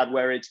 Things like that,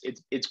 where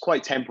it's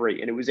quite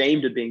temporary, and it was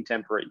aimed at being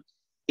temporary,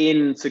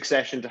 in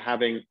succession to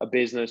having a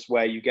business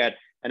where you get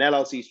an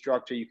LLC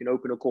structure. You can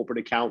open a corporate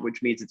account,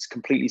 which means it's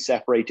completely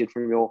separated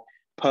from your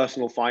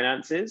personal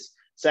finances.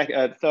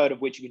 Third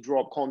of which, you can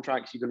draw up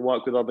contracts, you can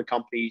work with other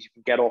companies, you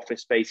can get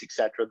office space,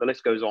 etc. The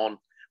list goes on.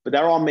 But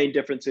there are main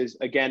differences.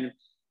 Again,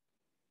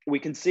 we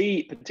can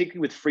see, particularly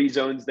with free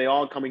zones, they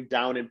are coming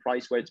down in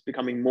price, where it's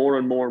becoming more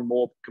and more and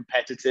more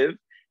competitive,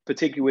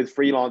 particularly with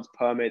freelance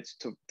permits,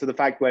 to the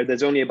fact where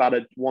there's only about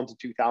a 1,000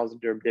 to 2,000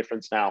 dirham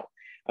difference now.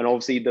 And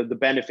obviously the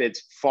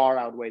benefits far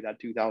outweigh that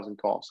 2,000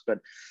 cost. But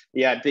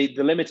yeah, the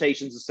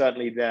limitations are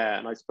certainly there.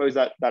 And I suppose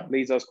that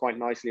leads us quite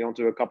nicely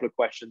onto a couple of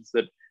questions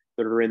that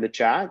are in the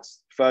chat.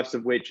 First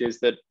of which is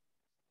that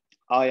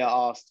Aya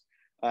asked,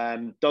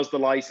 does the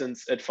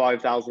license at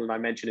 5,000 that I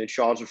mentioned in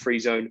Sharjah Free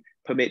Zone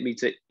permit me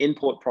to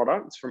import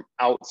products from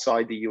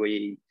outside the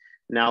UAE?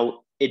 Now,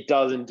 it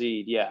does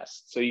indeed,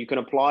 yes. So you can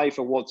apply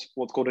for what's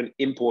called an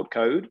import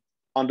code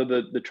under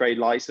the trade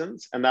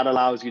license, and that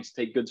allows you to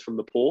take goods from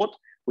the port,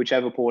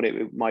 whichever port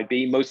it might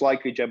be, most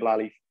likely Jebel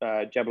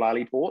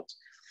Ali port.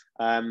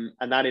 And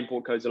that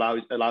import code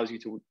allows you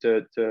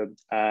to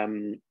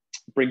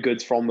bring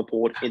goods from the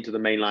port into the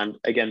mainland,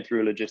 again,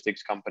 through a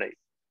logistics company.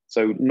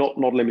 So not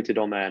limited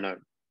on there, no.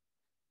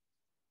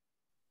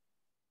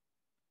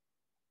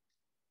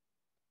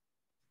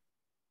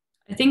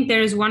 I think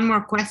there is one more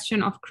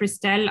question of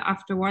Christelle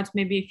afterwards.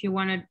 Maybe if you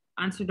want to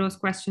answer those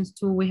questions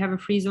too. We have a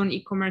free zone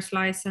e-commerce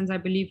license. I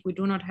believe we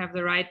do not have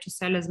the right to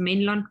sell as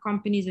mainland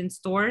companies in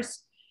stores,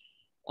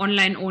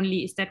 online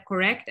only. Is that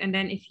correct? And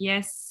then if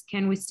yes,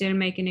 can we still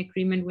make an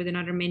agreement with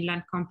another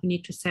mainland company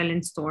to sell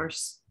in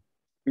stores?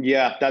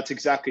 Yeah, that's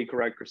exactly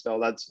correct,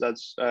 Christelle.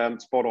 That's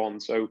spot on.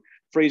 So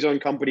free zone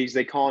companies,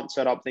 they can't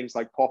set up things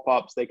like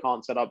pop-ups. They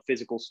can't set up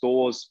physical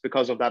stores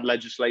because of that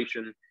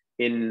legislation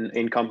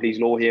in companies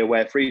law here,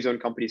 where free zone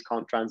companies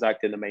can't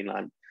transact in the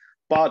mainland.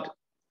 But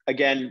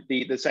again,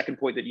 the second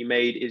point that you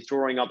made is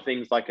drawing up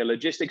things like a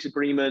logistics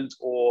agreement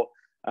or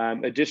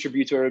a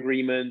distributor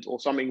agreement or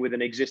something with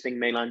an existing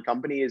mainland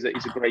company is a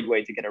great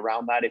way to get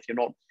around that.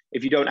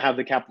 If you don't have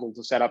the capital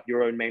to set up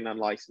your own mainland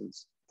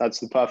license, that's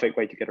the perfect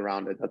way to get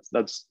around it.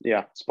 That's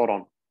yeah, spot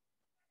on.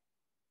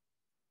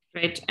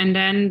 Great. And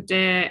then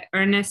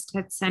Ernest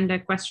had sent a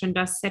question: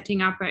 does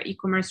setting up an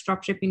e-commerce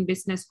dropshipping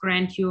business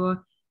grant you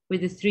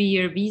with a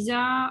 3-year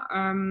visa?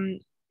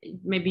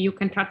 Maybe you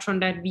can touch on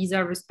that visa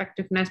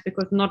respectiveness,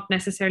 because not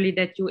necessarily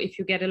that if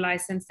you get a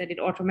license, that it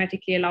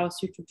automatically allows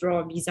you to draw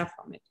a visa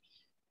from it.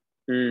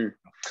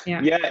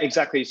 Yeah,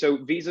 exactly. So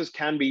visas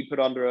can be put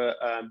under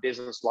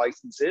business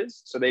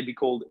licenses. So they'd be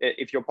called,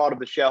 if you're part of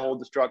the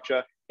shareholder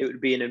structure, it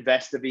would be an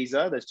investor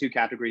visa. There's 2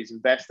 categories: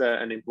 investor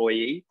and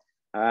employee.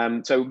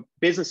 So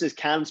businesses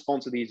can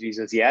sponsor these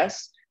visas,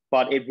 yes,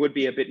 but it would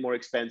be a bit more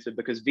expensive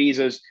because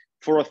visas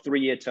for a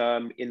 3-year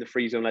term in the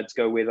free zone, let's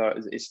go with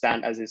is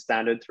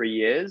standard 3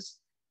 years.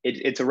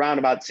 It's around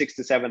about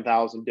 6,000 to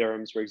 7,000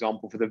 dirhams, for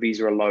example, for the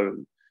visa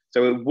alone.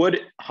 So it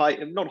would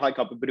not hike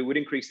up, but it would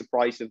increase the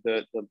price of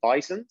the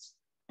license.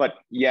 But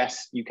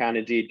yes, you can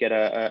indeed get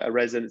a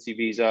residency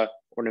visa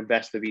or an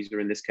investor visa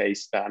in this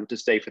case to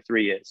stay for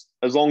 3 years,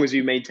 as long as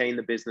you maintain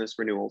the business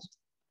renewals.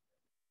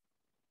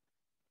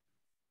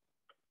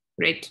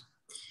 Great.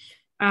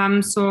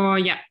 So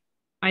yeah,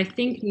 I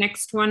think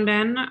next one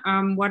then,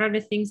 what are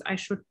the things I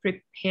should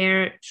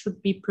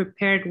be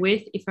prepared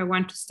with if I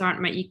want to start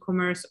my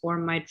e-commerce or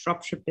my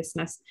dropship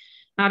business?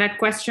 Now that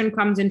question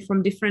comes in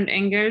from different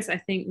angles. I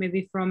think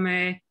maybe from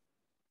a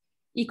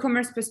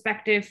e-commerce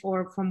perspective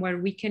or from where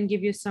we can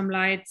give you some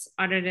lights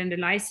other than the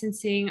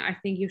licensing, I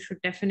think you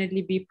should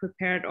definitely be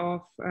prepared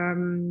of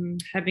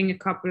having a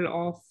couple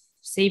of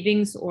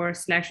savings or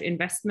 /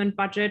 investment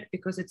budget,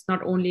 because it's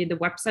not only the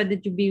website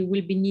that you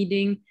will be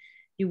needing.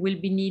 You will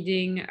be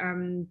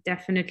needing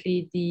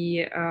definitely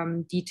the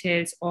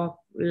details of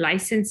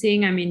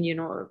licensing. I mean,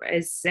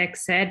 as Zach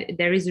said,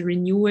 there is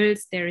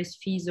renewals, there is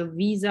fees of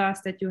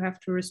visas that you have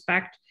to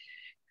respect.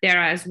 There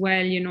are as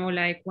well,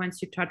 like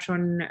once you touch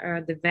on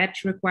the VAT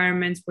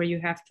requirements, where you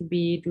have to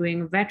be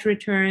doing VAT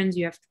returns,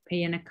 you have to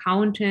pay an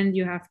accountant,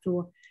 you have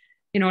to,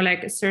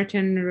 like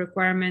certain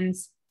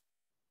requirements,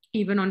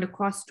 even on the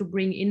cost to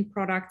bring in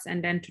products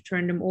and then to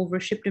turn them over,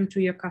 ship them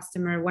to your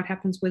customer. What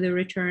happens with a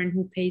return?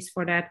 Who pays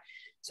for that?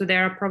 So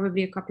there are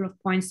probably a couple of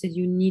points that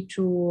you need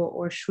to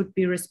or should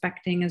be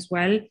respecting as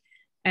well.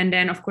 And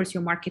then, of course,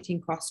 your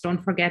marketing costs.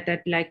 Don't forget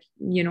that, like,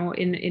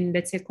 in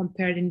let's say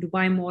compared in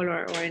Dubai Mall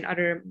or in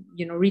other,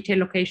 retail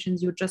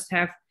locations, you just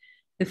have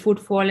the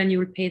footfall and you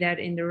will pay that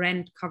in the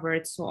rent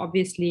covered. So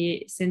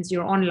obviously, since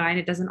you're online,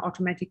 it doesn't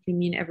automatically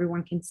mean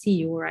everyone can see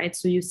you, right?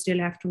 So you still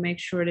have to make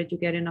sure that you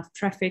get enough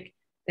traffic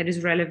that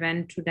is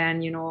relevant to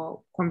then,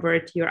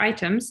 convert your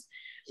items.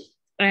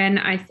 And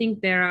I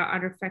think there are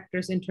other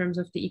factors in terms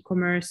of the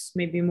e-commerce,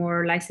 maybe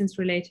more license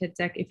related.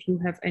 Zach, if you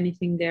have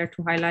anything there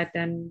to highlight,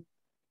 then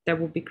that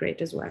would be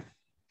great as well.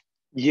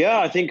 Yeah,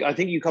 I think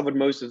you covered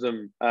most of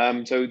them.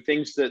 So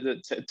things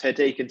that to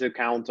take into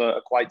account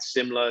are quite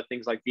similar.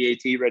 Things like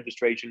VAT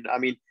registration. I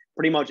mean,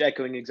 pretty much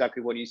echoing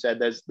exactly what you said.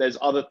 There's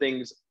other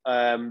things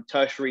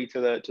tertiary to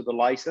the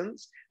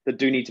license that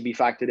do need to be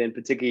factored in,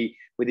 particularly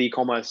with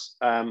e-commerce.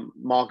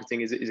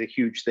 Marketing is a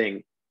huge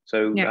thing.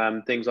 So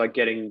things like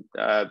getting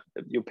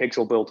your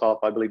pixel built up,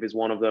 I believe, is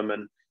one of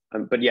them.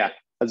 But yeah,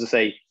 as I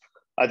say,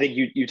 I think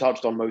you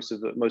touched on most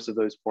of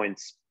those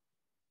points.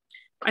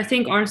 I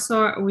think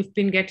also we've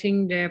been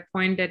getting the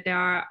point that there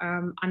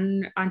are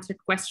unanswered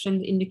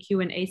questions in the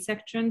Q&A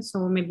section.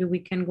 So maybe we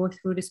can go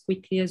through this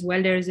quickly as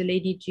well. There is a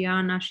lady,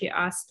 Gianna, she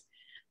asked,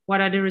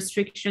 what are the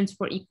restrictions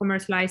for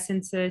e-commerce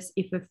licenses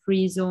if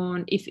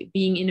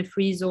being in a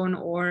free zone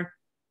or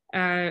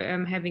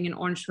having an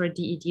onshore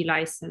DED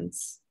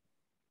license?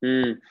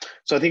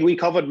 So I think we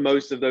covered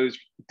most of those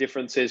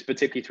differences,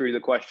 particularly through the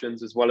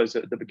questions as well as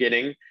at the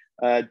beginning.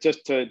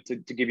 Just to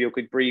give you a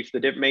quick brief,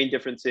 the main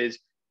difference is,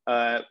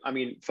 I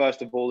mean,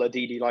 first of all, a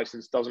DD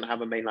license doesn't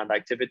have a mainland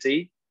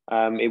activity.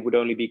 It would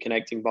only be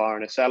connecting buyer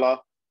and a seller.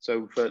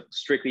 So for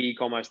strictly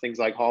e-commerce, things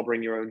like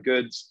harboring your own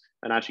goods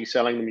and actually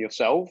selling them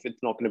yourself,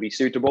 it's not going to be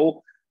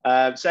suitable.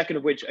 Second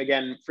of which,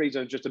 again, free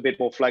zone is just a bit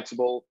more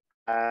flexible.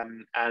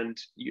 And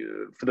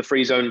for the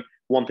free zone,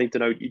 one thing to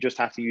note, you just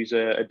have to use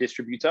a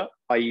distributor,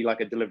 i.e. like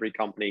a delivery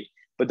company.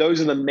 But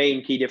those are the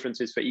main key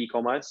differences for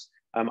e-commerce.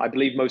 I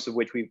believe most of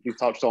which we've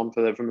touched on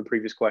from the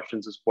previous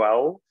questions as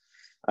well.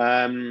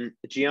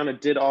 Gianna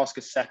did ask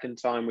a second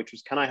time, which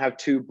was, can I have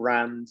 2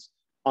 brands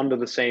under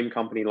the same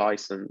company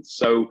license?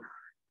 So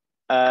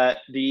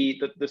the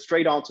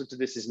straight answer to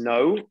this is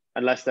no,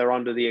 unless they're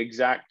under the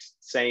exact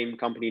same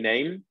company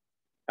name,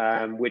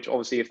 which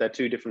obviously if they're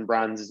 2 different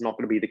brands is not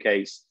going to be the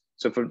case.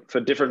 So for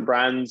different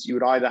brands, you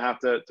would either have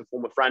to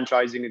form a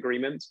franchising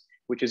agreement,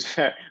 which is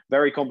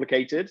very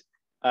complicated,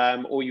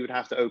 or you would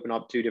have to open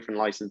up 2 different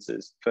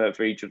licenses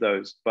for each of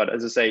those. But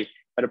as I say,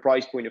 at a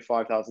price point of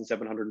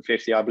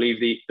 5,750, I believe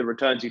the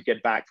returns you'd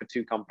get back for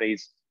 2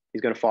 companies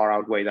is going to far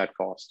outweigh that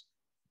cost.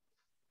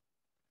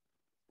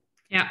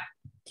 Yeah.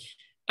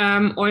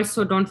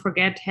 Also, don't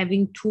forget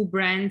having 2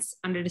 brands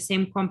under the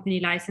same company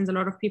license. A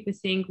lot of people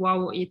think,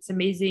 wow, it's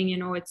amazing, you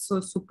know, it's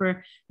so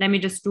super. Let me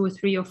just do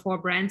 3 or 4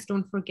 brands.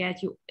 Don't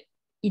forget, you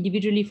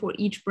individually for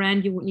each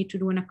brand, you would need to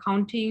do an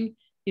accounting.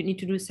 You need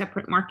to do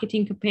separate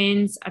marketing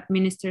campaigns,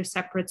 administer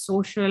separate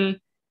social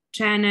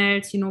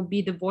channels, you know,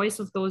 be the voice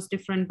of those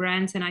different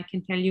brands. And I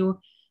can tell you,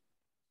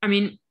 I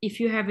mean,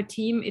 if you have a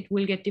team, it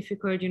will get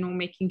difficult, you know,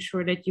 making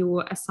sure that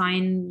you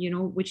assign, you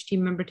know, which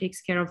team member takes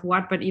care of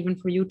what, but even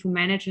for you to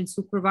manage and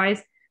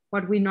supervise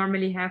what we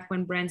normally have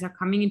when brands are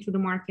coming into the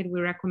market,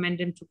 we recommend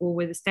them to go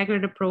with a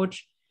staggered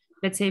approach.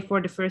 Let's say for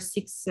the first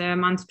 6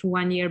 months to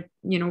 1 year,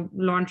 you know,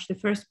 launch the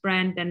first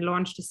brand, then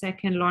launch the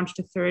second, launch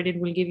the third. It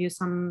will give you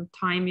some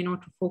time, you know,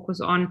 to focus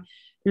on,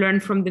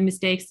 learn from the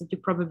mistakes that you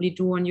probably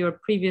do on your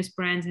previous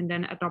brands and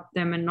then adopt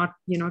them and not,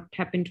 you know,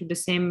 tap into the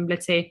same,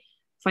 let's say,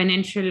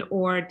 financial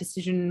or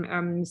decision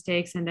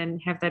mistakes, and then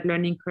have that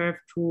learning curve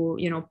to,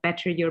 you know,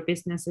 better your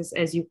businesses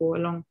as you go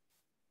along.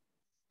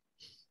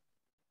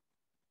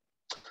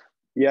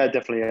 Yeah,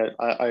 definitely.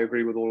 I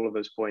agree with all of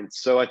those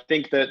points. So I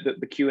think that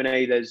the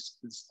Q&A,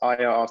 I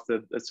asked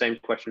the same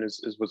question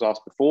as was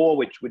asked before,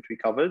 which we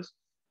covered.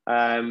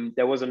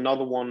 There was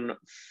another one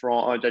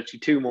from, actually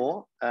 2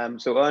 more.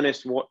 So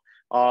Ernest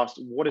asked,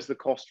 what is the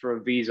cost for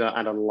a visa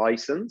and a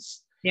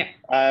license? Yeah.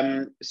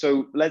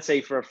 So let's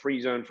say for a free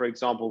zone, for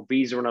example,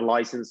 visa and a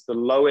license, the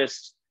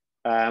lowest,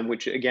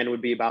 which again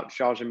would be about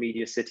Sharjah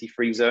Media City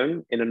free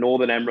zone in the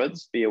Northern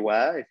Emirates. Be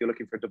aware, if you're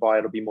looking for Dubai,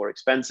 it'll be more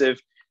expensive.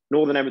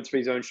 Northern Emirates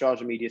free zone,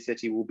 Sharjah Media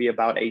City will be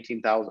about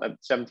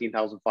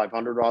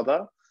 17,500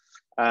 rather.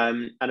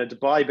 And a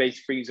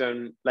Dubai-based free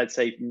zone, let's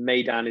say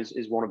Meydan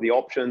is one of the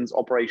options,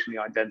 operationally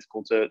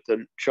identical to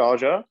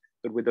Sharjah,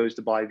 but with those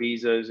Dubai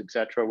visas,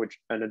 etc.,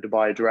 and a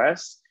Dubai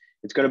address.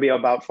 It's going to be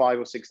about 5,000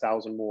 or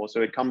 6,000 more.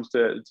 So it comes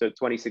to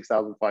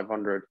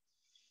 26,500.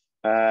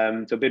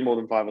 So a bit more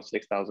than 5,000 or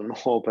 6,000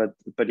 more.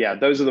 But yeah,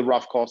 those are the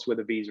rough costs with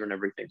a visa and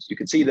everything. So you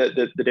can see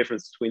the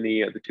difference between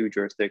the 2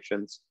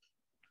 jurisdictions.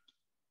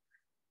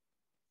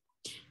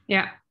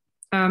 Yeah,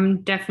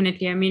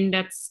 definitely. I mean,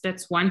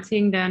 that's one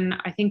thing. Then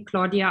I think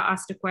Claudia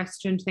asked a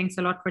question. Thanks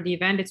a lot for the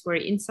event. It's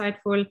very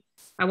insightful.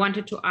 I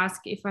wanted to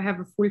ask, if I have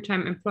a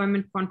full-time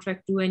employment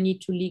contract, do I need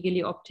to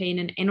legally obtain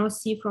an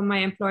NOC from my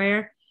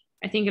employer?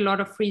 I think a lot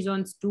of free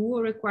zones do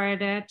require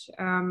that,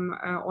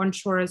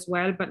 onshore as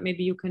well, but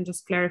maybe you can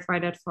just clarify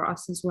that for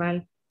us as well.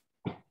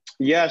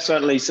 Yeah,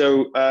 certainly.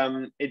 So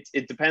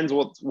it depends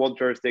what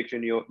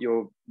jurisdiction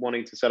you're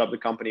wanting to set up the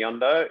company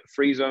under.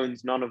 Free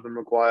zones, none of them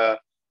require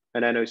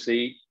an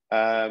NOC,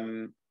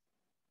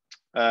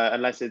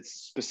 unless it's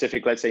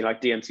specific, let's say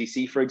like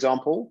DMCC, for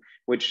example,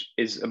 which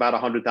is about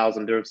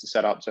 100,000 dirhams to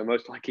set up. So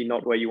most likely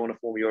not where you want to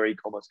form your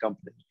e-commerce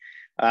company.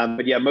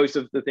 But yeah, most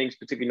of the things,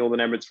 particularly Northern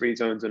Emirates free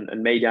zones and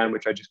Meydan,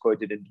 which I just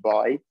quoted in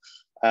Dubai,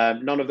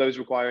 none of those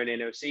require any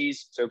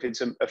NOCs. So if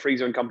it's a free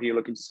zone company you're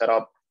looking to set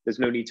up, there's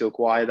no need to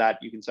acquire that.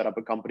 You can set up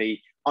a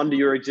company under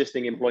your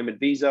existing employment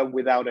visa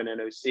without an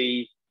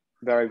NOC.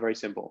 Very, very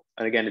simple.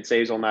 And again, it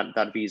saves on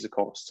that visa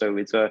cost. So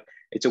it's a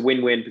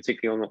win-win,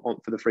 particularly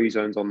for the free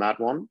zones on that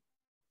one.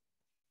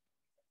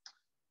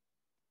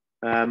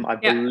 I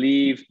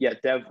believe, yeah,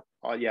 Dev,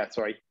 yeah,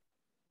 sorry.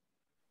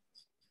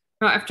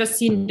 No, I've just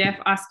seen Dev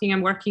asking,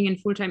 I'm working in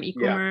full-time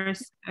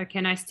e-commerce. Yeah.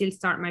 Can I still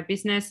start my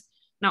business?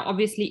 Now,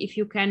 obviously, if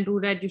you can do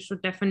that, you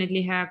should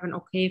definitely have an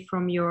okay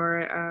from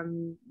your,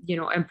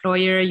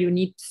 employer. You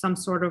need some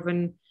sort of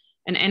an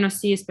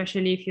NOC,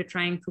 especially if you're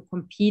trying to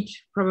compete.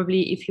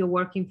 Probably if you're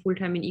working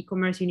full-time in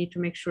e-commerce, you need to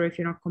make sure if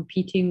you're not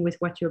competing with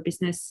what your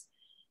business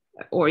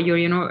or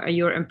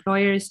your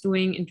employer is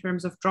doing in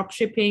terms of drop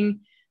shipping.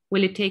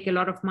 Will it take a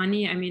lot of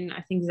money? I mean,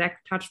 I think Zach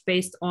touched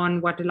based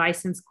on what a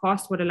license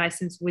costs, what a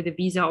license with a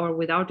visa or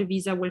without a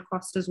visa will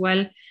cost as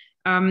well.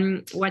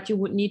 What you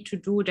would need to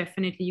do,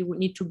 definitely, you would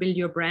need to build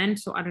your brand.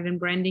 So other than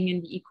branding in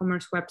the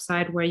e-commerce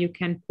website, where you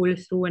can pull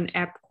through an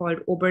app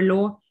called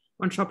Oberlo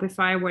on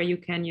Shopify, where you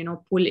can,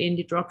 pull in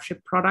the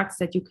dropship products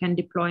that you can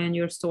deploy in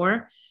your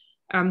store.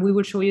 We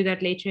will show you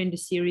that later in the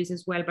series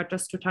as well. But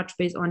just to touch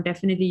base on,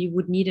 definitely you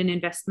would need an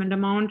investment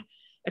amount.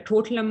 A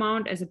total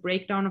amount as a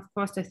breakdown of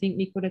cost. I think,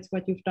 Nico, that's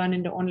what you've done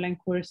in the online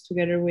course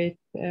together with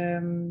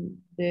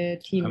the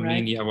team, right? I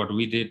mean, yeah, what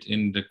we did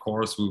in the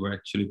course, we were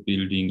actually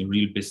building a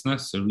real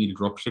business, a real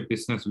dropship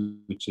business,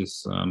 which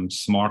is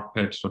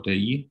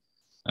smartpatch.de.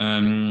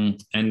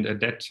 And at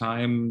that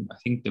time, I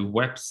think the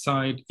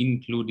website,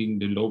 including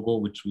the logo,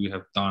 which we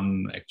have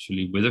done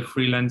actually with a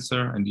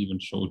freelancer and even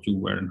showed you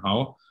where and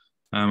how.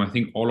 I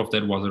think all of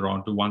that was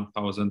around the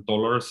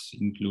 $1,000,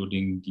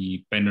 including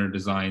the banner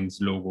designs,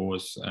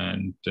 logos,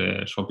 and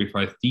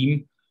Shopify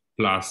theme,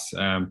 plus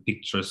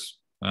pictures,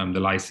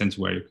 the license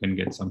where you can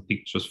get some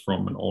pictures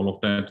from and all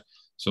of that.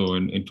 So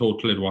in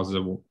total, it was a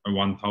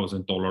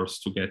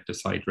 $1,000 to get the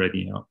site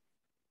ready.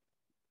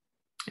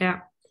 Yeah.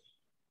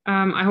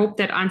 I hope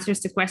that answers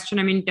the question.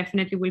 I mean,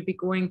 definitely we'll be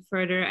going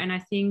further. And I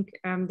think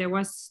there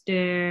was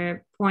the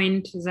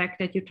point, Zach,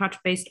 that you touched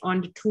based on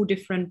the 2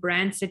 different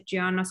brands that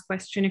Gianna's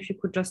question. If you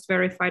could just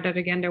verify that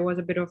again, there was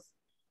a bit of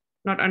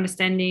not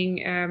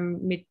understanding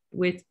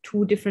with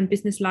two different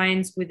business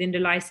lines within the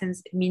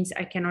license, it means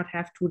I cannot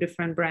have two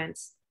different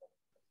brands.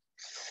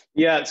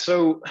 Yeah,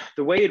 so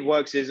the way it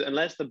works is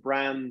unless the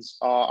brands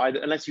are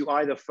unless you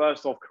either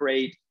first off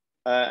create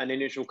an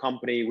initial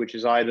company, which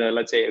is either,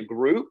 let's say, a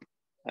group.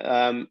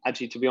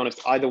 Actually, to be honest,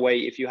 either way,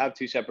 if you have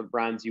two separate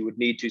brands, you would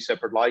need two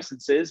separate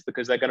licenses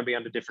because they're going to be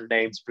under different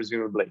names,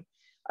 presumably,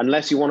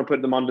 unless you want to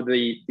put them under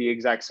the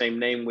exact same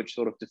name, which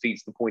sort of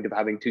defeats the point of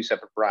having two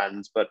separate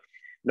brands. But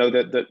no,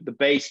 the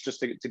base, just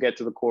to get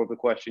to the core of the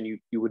question,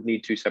 you would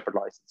need two separate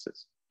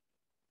licenses.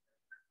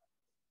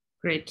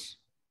 Great.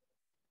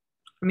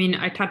 I mean,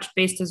 I touched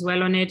base as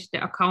well on it.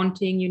 The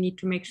accounting, you need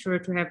to make sure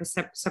to have a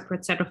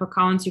separate set of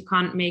accounts. You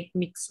can't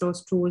mix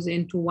those two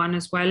into one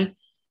as well.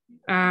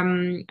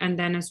 And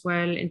then as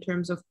well, in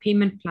terms of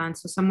payment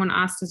plans. So someone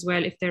asked as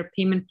well if there are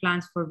payment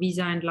plans for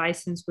Visa and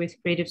license with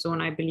Creative Zone,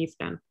 I believe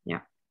then.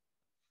 Yeah.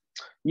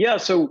 Yeah,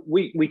 so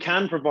we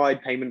can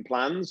provide payment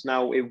plans.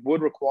 Now, it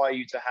would require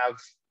you to have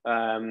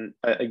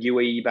a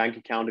UAE bank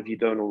account if you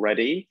don't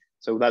already.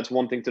 So that's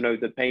one thing to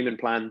note, that payment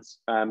plans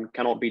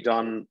cannot be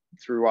done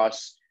through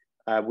us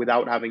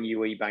without having a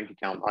UAE bank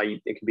account.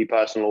 It can be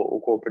personal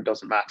or corporate,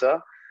 doesn't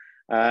matter.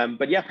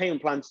 But yeah,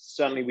 payment plans,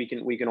 certainly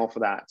we can offer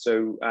that.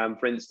 So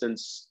for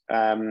instance,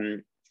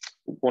 one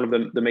of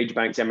the major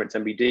banks, Emirates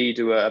NBD,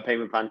 do a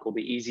payment plan called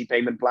the Easy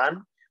Payment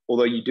Plan.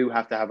 Although you do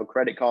have to have a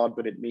credit card,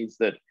 but it means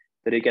that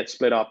it gets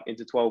split up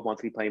into 12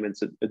 monthly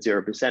payments at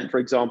 0%, for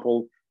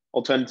example.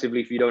 Alternatively,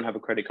 if you don't have a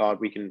credit card,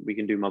 we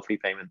can do monthly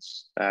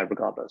payments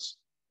regardless.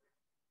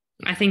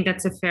 I think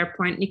that's a fair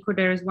point. Nico,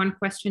 there is one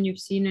question you've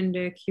seen in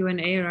the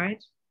Q&A,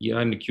 right? Yeah,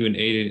 in the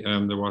Q&A,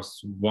 there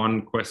was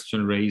one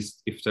question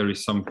raised if there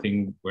is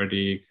something where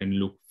they can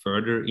look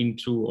further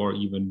into or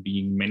even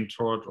being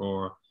mentored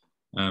or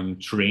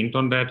trained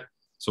on that.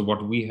 So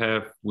what we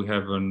have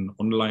an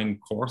online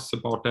course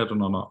about that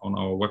on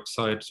our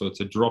website. So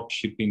it's a drop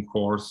shipping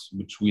course,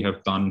 which we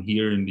have done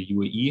here in the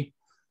UAE.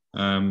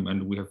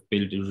 And we have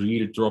built a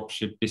real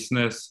dropship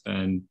business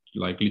and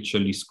like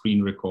literally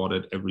screen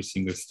recorded every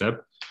single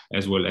step,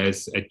 as well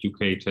as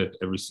educated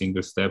every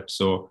single step.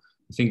 So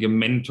I think a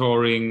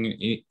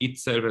mentoring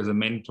itself as a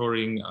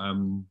mentoring,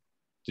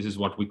 this is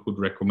what we could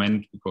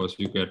recommend because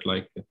you get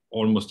like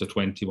almost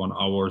 21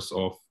 hours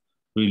of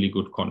really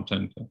good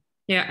content.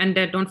 Yeah, and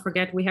don't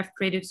forget, we have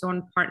Creative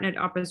Zone partnered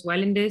up as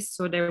well in this.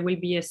 So there will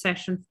be a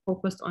session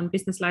focused on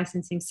business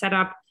licensing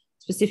setup,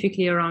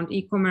 specifically around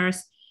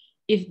e-commerce.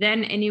 If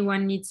then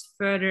anyone needs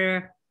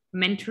further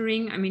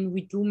mentoring, I mean,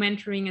 we do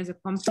mentoring as a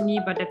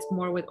company, but that's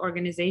more with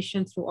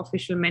organizations through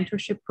official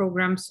mentorship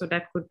programs. So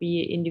that could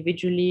be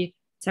individually,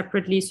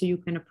 separately, so you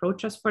can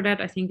approach us for that.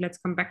 I think let's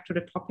come back to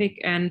the topic.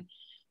 And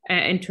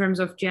in terms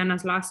of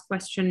Gianna's last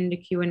question in the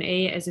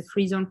Q&A, as a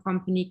free zone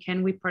company,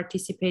 can we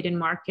participate in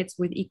markets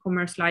with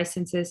e-commerce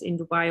licenses in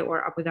Dubai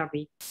or Abu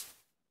Dhabi?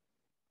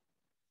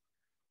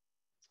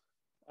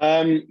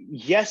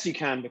 Yes, you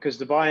can, because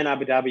Dubai and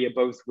Abu Dhabi are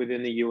both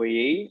within the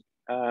UAE.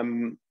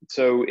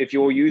 So if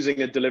you're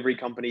using a delivery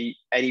company,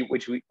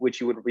 which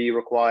you would be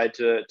required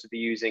to be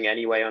using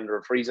anyway under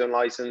a free zone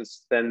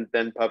license, then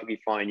perfectly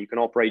fine. You can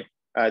operate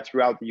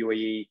throughout the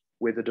UAE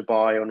with a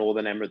Dubai or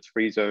Northern Emirates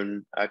free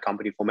zone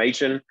company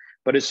formation.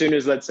 But as soon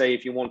as, let's say,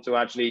 if you want to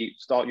actually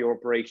start your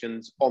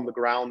operations on the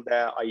ground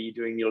there, i.e.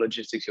 doing your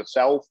logistics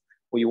yourself,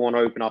 or you want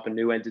to open up a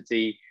new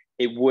entity,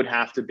 it would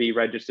have to be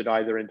registered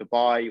either in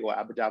Dubai or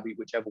Abu Dhabi,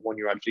 whichever one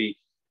you're actually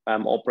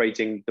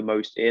operating the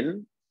most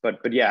in. But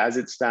yeah, as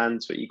it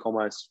stands for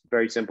e-commerce,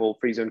 very simple,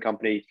 free zone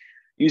company.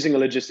 Using a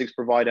logistics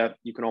provider,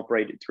 you can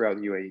operate it throughout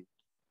the UAE.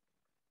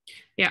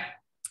 Yeah.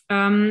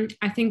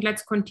 I think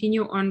let's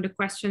continue on the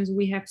questions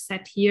we have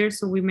set here,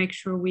 so we make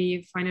sure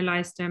we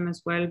finalize them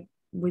as well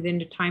within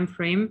the time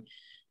frame.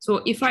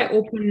 So if I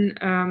open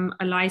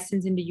a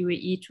license in the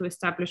UAE to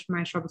establish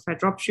my Shopify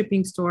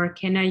dropshipping store,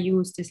 can I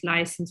use this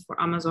license for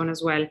Amazon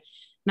as well?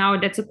 Now,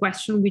 that's a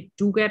question we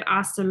do get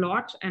asked a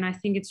lot, and I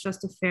think it's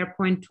just a fair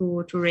point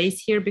to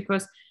raise here,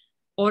 because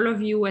all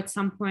of you at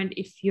some point,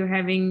 if you're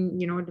having,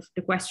 you know,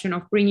 the question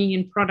of bringing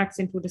in products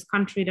into this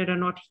country that are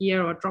not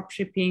here, or drop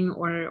shipping,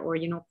 or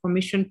you know,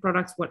 commissioned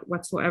products,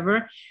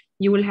 whatsoever,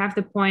 you will have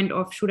the point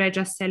of, should I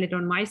just sell it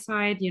on my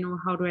side? You know,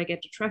 how do I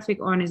get the traffic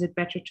on? Is it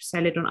better to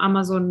sell it on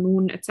Amazon,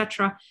 Noon,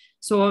 etc.?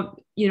 So,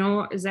 you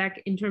know,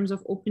 Zach, in terms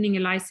of opening a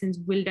license,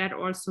 will that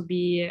also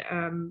be,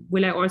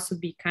 will I also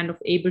be kind of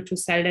able to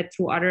sell that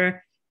through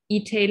other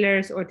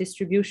e-tailers or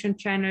distribution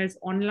channels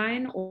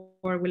online,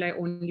 or will I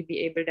only be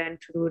able then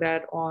to do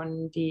that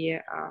on the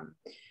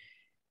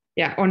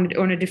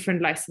on a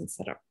different license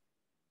setup?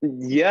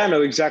 Yeah,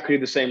 no, exactly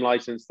the same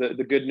license.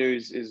 The good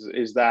news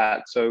is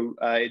that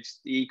it's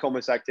the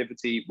e-commerce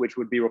activity which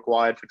would be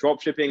required for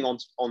dropshipping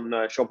on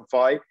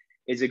Shopify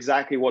is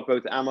exactly what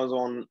both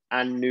Amazon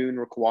and Noon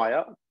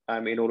require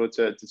in order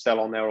to sell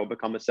on there or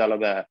become a seller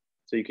there.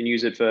 So you can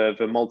use it for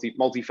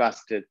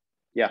multifaceted.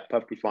 Yeah,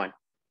 perfectly fine.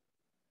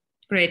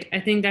 Great. I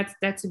think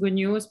that's good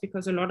news,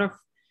 because a lot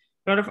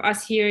of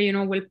us here, you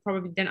know, will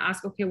probably then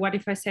ask, okay, what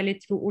if I sell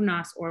it through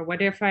Unas, or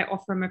what if I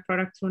offer my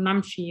product through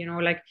Namshi? You know,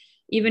 like,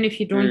 even if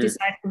you don't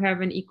decide to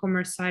have an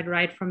e-commerce site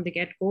right from the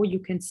get-go, you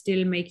can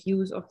still make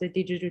use of the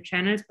digital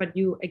channels. But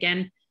you,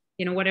 again,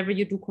 you know, whatever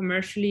you do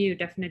commercially, you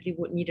definitely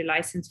would need a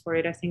license for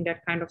it. I think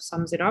that kind of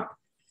sums it up.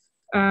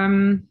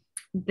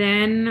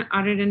 Then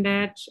other than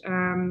that,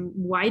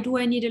 why do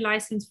I need a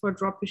license for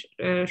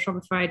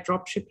Shopify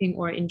dropshipping,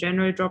 or in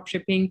general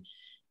dropshipping?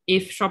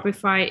 If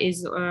Shopify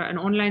is an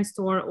online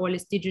store, all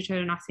is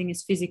digital, nothing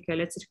is physical.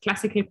 It's a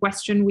classical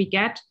question we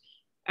get.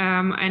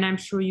 And I'm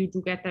sure you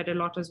do get that a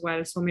lot as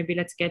well. So maybe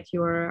let's get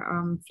your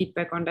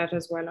feedback on that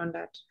as well on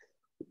that.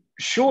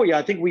 Sure. Yeah,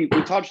 I think we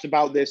touched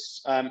about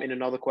this in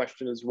another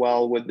question as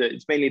well.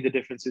 It's mainly the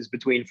differences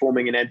between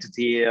forming an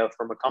entity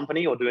from a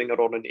company or doing it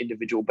on an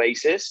individual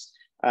basis.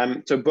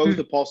 So both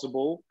are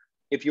possible.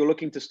 If you're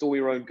looking to store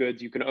your own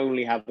goods, you can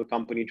only have the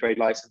company trade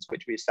license,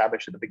 which we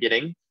established at the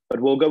beginning. But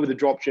we'll go with the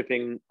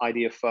dropshipping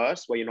idea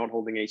first, where you're not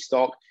holding a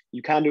stock.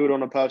 You can do it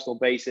on a personal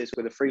basis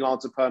with a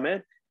freelancer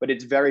permit, but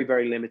it's very,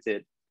 very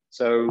limited.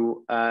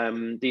 So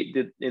in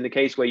the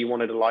case where you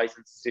wanted a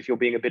license, if you're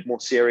being a bit more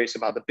serious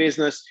about the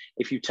business,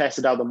 if you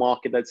tested out the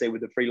market, let's say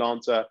with a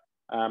freelancer,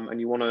 and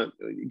you want to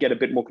get a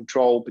bit more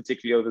control,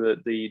 particularly over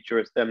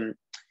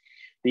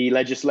the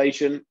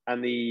legislation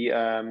and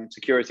the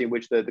security in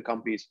which the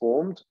company is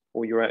formed,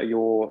 or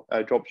your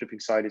dropshipping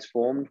site is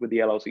formed with the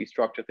LLC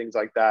structure, things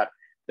like that,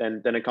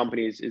 then a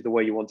company is the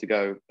way you want to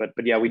go. But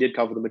yeah, we did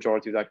cover the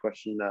majority of that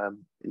question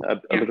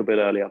a little bit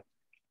earlier.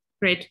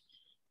 Great.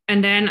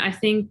 And then I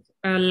think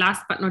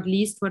last but not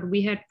least, what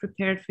we had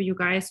prepared for you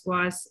guys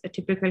was a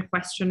typical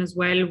question as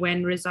well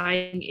when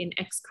residing in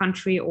X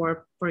country,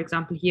 or for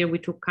example, here we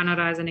took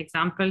Canada as an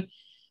example.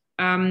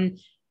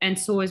 And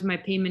so is my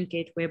payment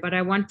gateway, but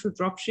I want to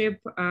dropship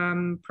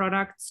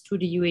products to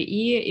the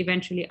UAE,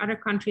 eventually other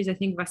countries. I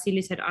think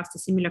Vasilis had asked a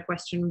similar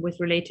question with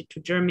related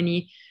to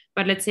Germany,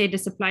 but let's say the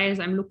suppliers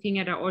I'm looking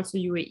at are also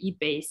UAE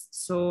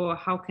based. So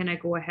how can I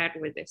go ahead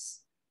with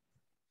this?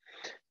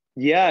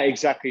 Yeah,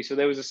 exactly. So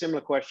there was a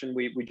similar question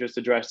we just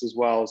addressed as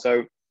well.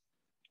 So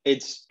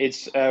it's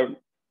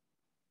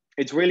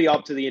really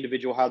up to the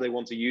individual how they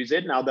want to use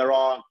it. Now, there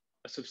are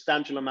a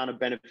substantial amount of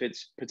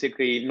benefits,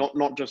 particularly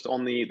not just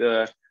on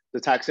the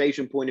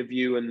taxation point of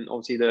view, and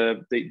obviously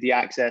the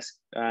access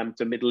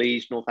to Middle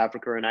East, North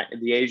Africa, and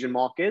the Asian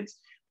markets.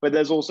 But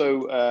there's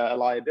also a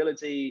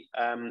liability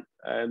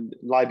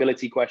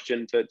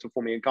question to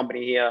forming a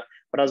company here.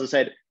 But as I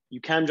said, you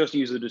can just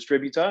use a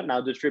distributor. Now,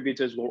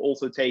 distributors will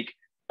also take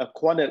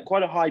quite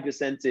a high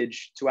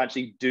percentage to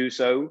actually do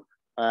so.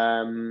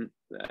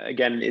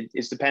 Again,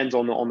 it depends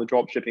on the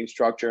drop shipping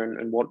structure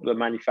and what the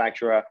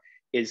manufacturer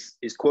is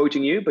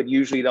quoting you, but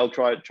usually they'll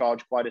try to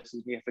charge quite a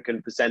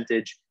significant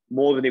percentage,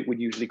 more than it would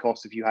usually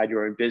cost if you had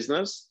your own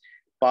business.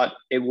 But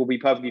it will be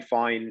perfectly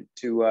fine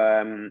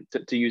to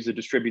use a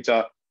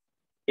distributor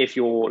if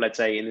you're, let's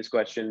say, in this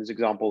question's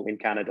example, in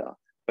Canada.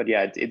 But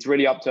yeah, it's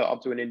really up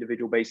to an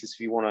individual basis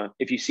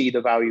if you see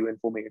the value in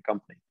forming a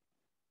company.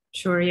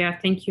 Sure. Yeah.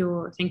 Thank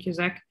you,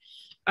 Zach.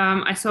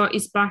 I saw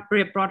Isbah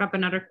brought up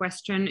another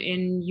question.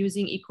 In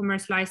using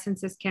e-commerce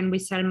licenses, can we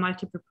sell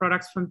multiple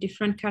products from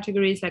different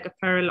categories like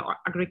apparel or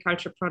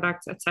agriculture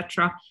products,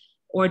 etc.?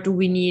 Or do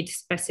we need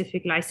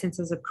specific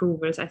licenses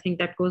approvals? I think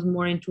that goes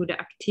more into the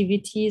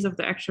activities of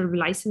the actual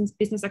license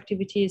business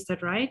activity. Is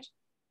that right?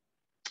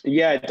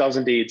 Yeah, it does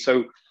indeed.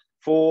 So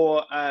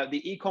for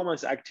the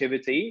e-commerce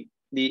activity,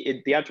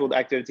 the actual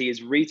activity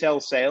is retail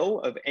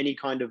sale of any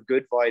kind of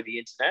good via the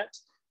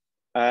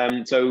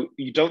internet. So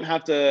you don't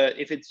have to,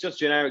 if it's just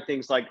generic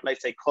things like,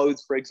 let's say,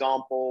 clothes, for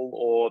example,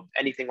 or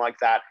anything like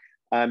that,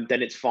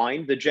 then it's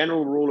fine. The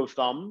general rule of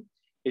thumb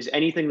is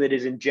anything that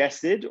is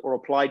ingested or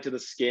applied to the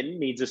skin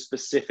needs a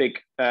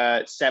specific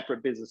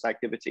separate business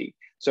activity.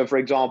 So for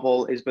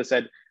example, Isbah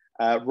said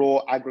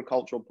raw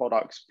agricultural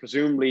products,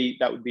 presumably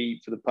that would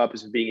be for the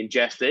purpose of being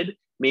ingested,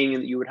 meaning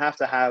that you would have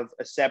to have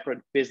a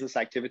separate business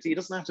activity. It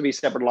doesn't have to be a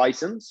separate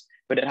license,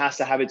 but it has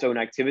to have its own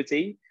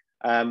activity.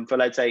 For,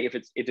 let's say, if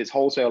it's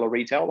wholesale or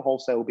retail, the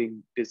wholesale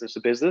being business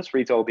to business,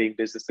 retail being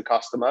business to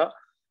customer,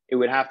 it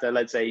would have to,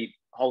 let's say,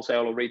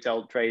 wholesale or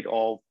retail trade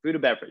of food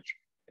and beverage.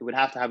 It would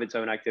have to have its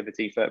own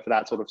activity for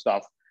that sort of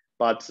stuff.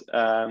 But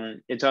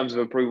in terms of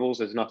approvals,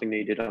 there's nothing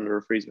needed under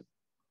a freezer.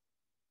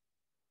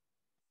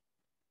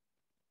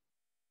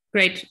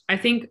 Great. I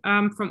think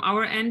from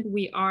our end,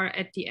 we are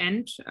at the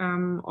end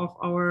of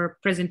our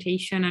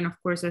presentation. And of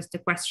course, as the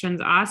questions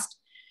asked,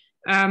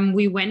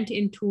 we went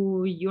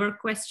into your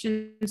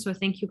questions. So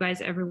thank you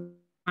guys, everyone,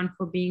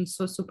 for being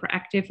so super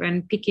active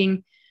and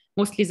picking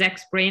mostly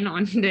Zach's brain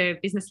on the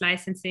business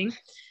licensing.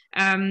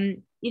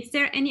 If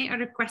there are any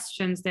other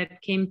questions that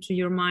came to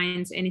your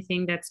minds,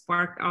 anything that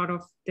sparked out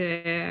of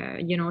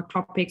the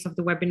topics of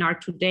the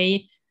webinar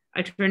today,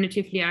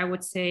 alternatively, I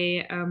would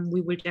say we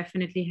will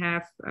definitely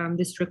have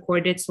this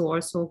recorded. So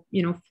also,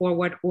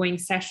 forward going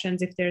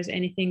sessions, if there's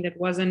anything that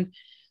wasn't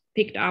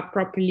picked up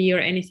properly or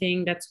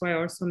anything, that's why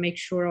I also make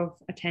sure of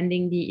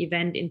attending the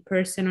event in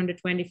person on the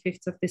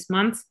 25th of this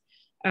month.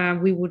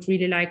 We would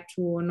really like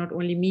to not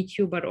only meet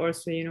you, but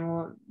also,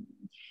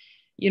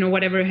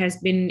 whatever has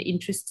been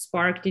interest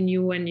sparked in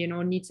you and,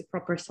 needs a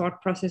proper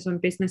thought process on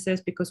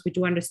businesses, because we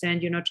do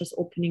understand you're not just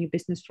opening a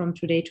business from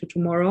today to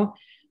tomorrow.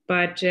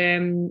 But,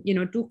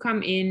 do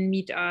come in,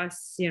 meet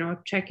us,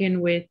 check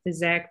in with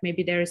Zach.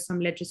 Maybe there is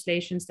some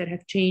legislations that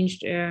have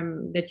changed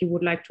that you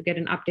would like to get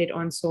an update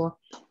on. So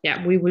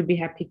yeah, we will be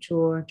happy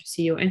to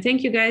see you. And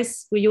thank you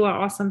guys. You are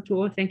awesome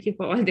too. Thank you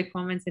for all the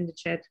comments in the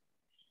chat.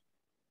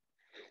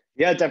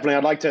 Yeah, definitely.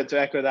 I'd like to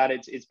echo that.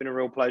 It's been a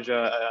real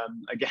pleasure.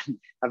 Again,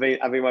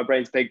 having my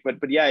brains picked,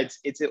 but yeah,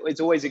 it's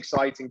always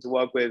exciting to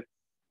work with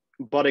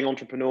budding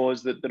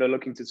entrepreneurs that are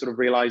looking to sort of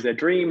realize their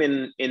dream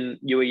in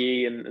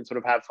UAE and sort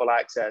of have full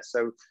access.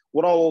 So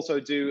what I'll also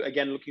do,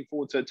 again, looking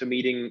forward to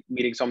meeting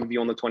some of you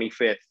on the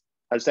 25th.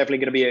 It's definitely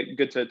going to be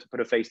good to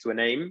put a face to a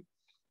name.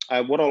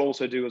 What I'll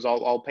also do is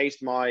I'll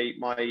paste my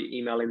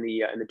email in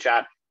the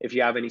chat. If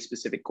you have any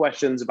specific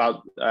questions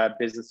about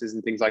businesses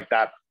and things like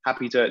that,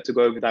 happy to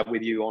go over that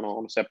with you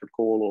on a separate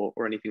call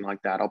or anything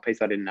like that. I'll paste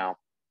that in now.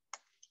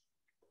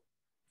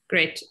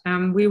 Great.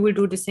 We will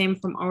do the same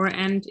from our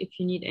end if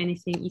you need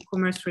anything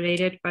e-commerce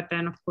related, but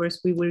then of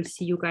course we will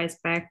see you guys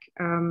back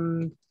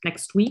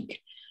next week.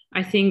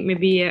 I think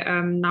maybe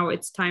now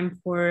it's time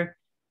for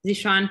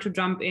Zishan to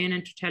jump in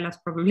and to tell us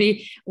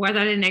probably what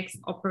are the next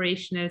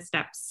operational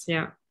steps.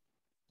 Yeah.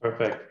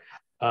 Perfect.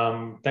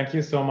 Thank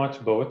you so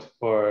much both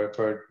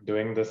for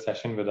doing this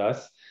session with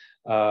us.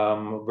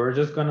 We're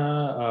just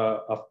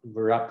gonna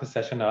wrap the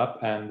session up,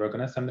 and we're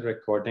gonna send the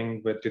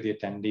recording to the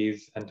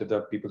attendees and to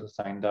the people who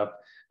signed up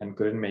and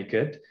couldn't make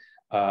it.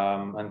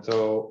 And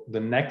so the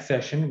next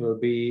session will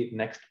be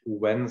next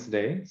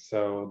Wednesday.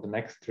 So the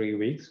next 3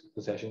 weeks,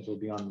 the sessions will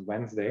be on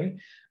Wednesday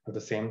at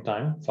the same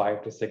time,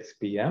 5 to 6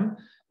 p.m.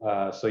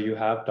 So you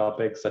have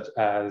topics such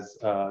as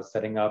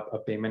setting up a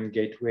payment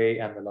gateway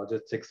and the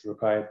logistics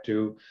required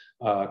to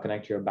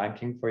connect your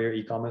banking for your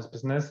e-commerce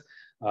business.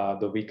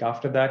 The week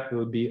after that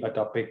will be a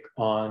topic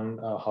on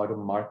how to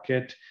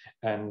market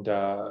and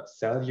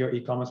sell your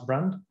e-commerce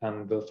brand.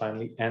 And we'll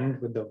finally end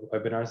with the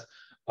webinars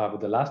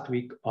with the last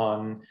week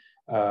on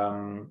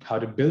how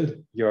to build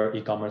your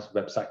e-commerce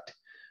website.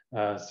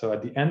 So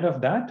at the end of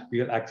that,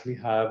 we'll actually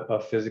have a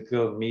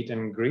physical meet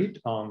and greet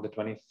on the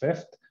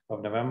 25th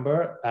of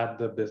November at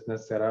the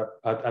business setup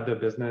at the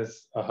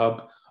business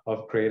hub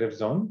of Creative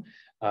Zone,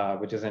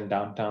 which is in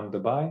downtown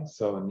Dubai.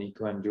 So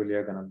Nico and Julia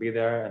are going to be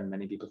there, and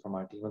many people from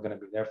our team are going to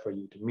be there for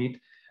you to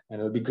meet. And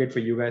it'll be great for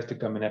you guys to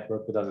come and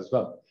network with us as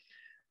well.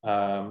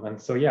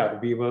 And so, yeah,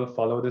 we will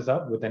follow this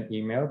up with an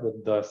email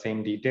with the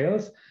same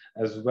details,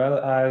 as well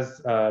as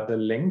the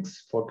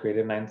links for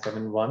Creative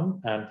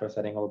 971 and for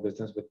setting up a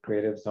business with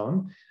Creative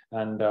Zone.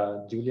 And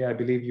Julia, I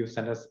believe you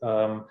sent us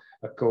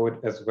a code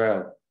as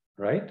well,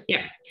 right?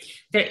 Yeah,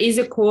 there is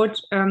a code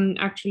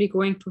actually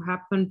going to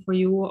happen for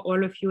you,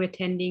 all of you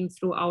attending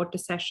throughout the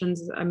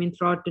sessions, I mean,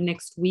 throughout the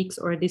next weeks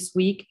or this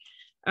week,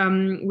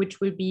 which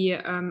will be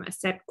a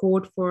set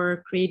code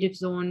for Creative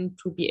Zone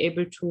to be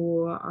able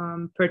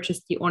to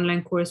purchase the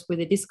online course with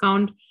a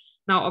discount.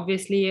 Now,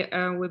 obviously,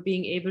 we're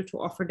being able to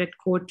offer that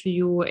code to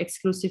you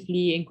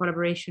exclusively in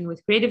collaboration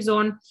with Creative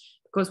Zone,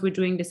 because we're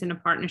doing this in a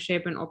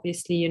partnership, and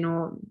obviously,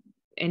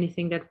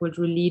 anything that will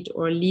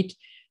lead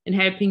in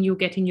helping you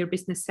getting your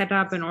business set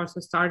up and also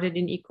started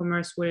in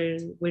e-commerce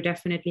will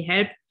definitely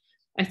help.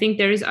 I think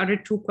there is other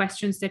 2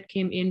 questions that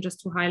came in, just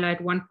to highlight.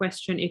 One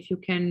question, if you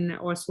can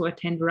also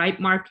attend Ripe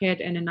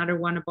Market, and another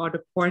one about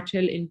a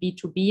portal in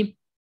B2B.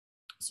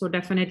 So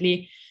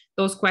definitely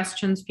those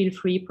questions, feel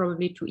free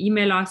probably to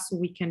email us so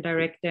we can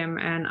direct them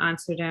and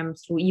answer them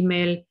through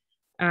email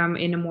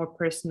in a more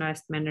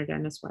personalized manner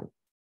then as well.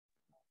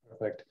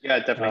 Perfect. Yeah,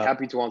 definitely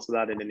happy to answer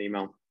that in an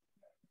email.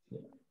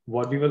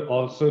 What we will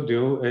also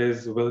do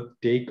is we'll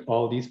take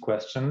all these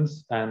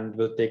questions and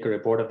we'll take a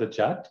report of the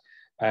chat,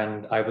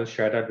 and I will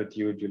share that with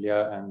you,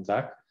 Julia and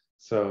Zach.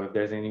 So if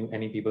there's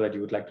any people that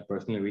you would like to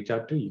personally reach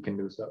out to, you can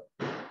do so.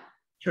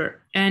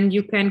 Sure. And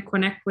you can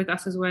connect with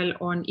us as well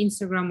on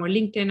Instagram or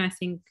LinkedIn. I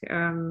think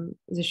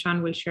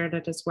Zishan will share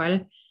that as well.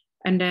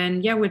 And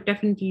then, yeah, we're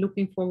definitely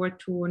looking forward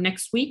to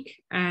next week.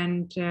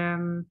 And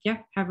yeah,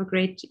 have a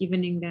great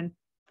evening then.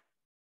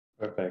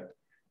 Perfect.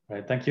 All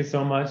right. Thank you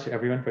so much,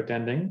 everyone, for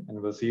attending,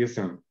 and we'll see you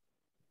soon.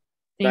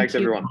 Thanks, you.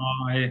 everyone.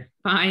 Bye.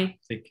 Bye.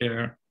 Take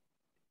care.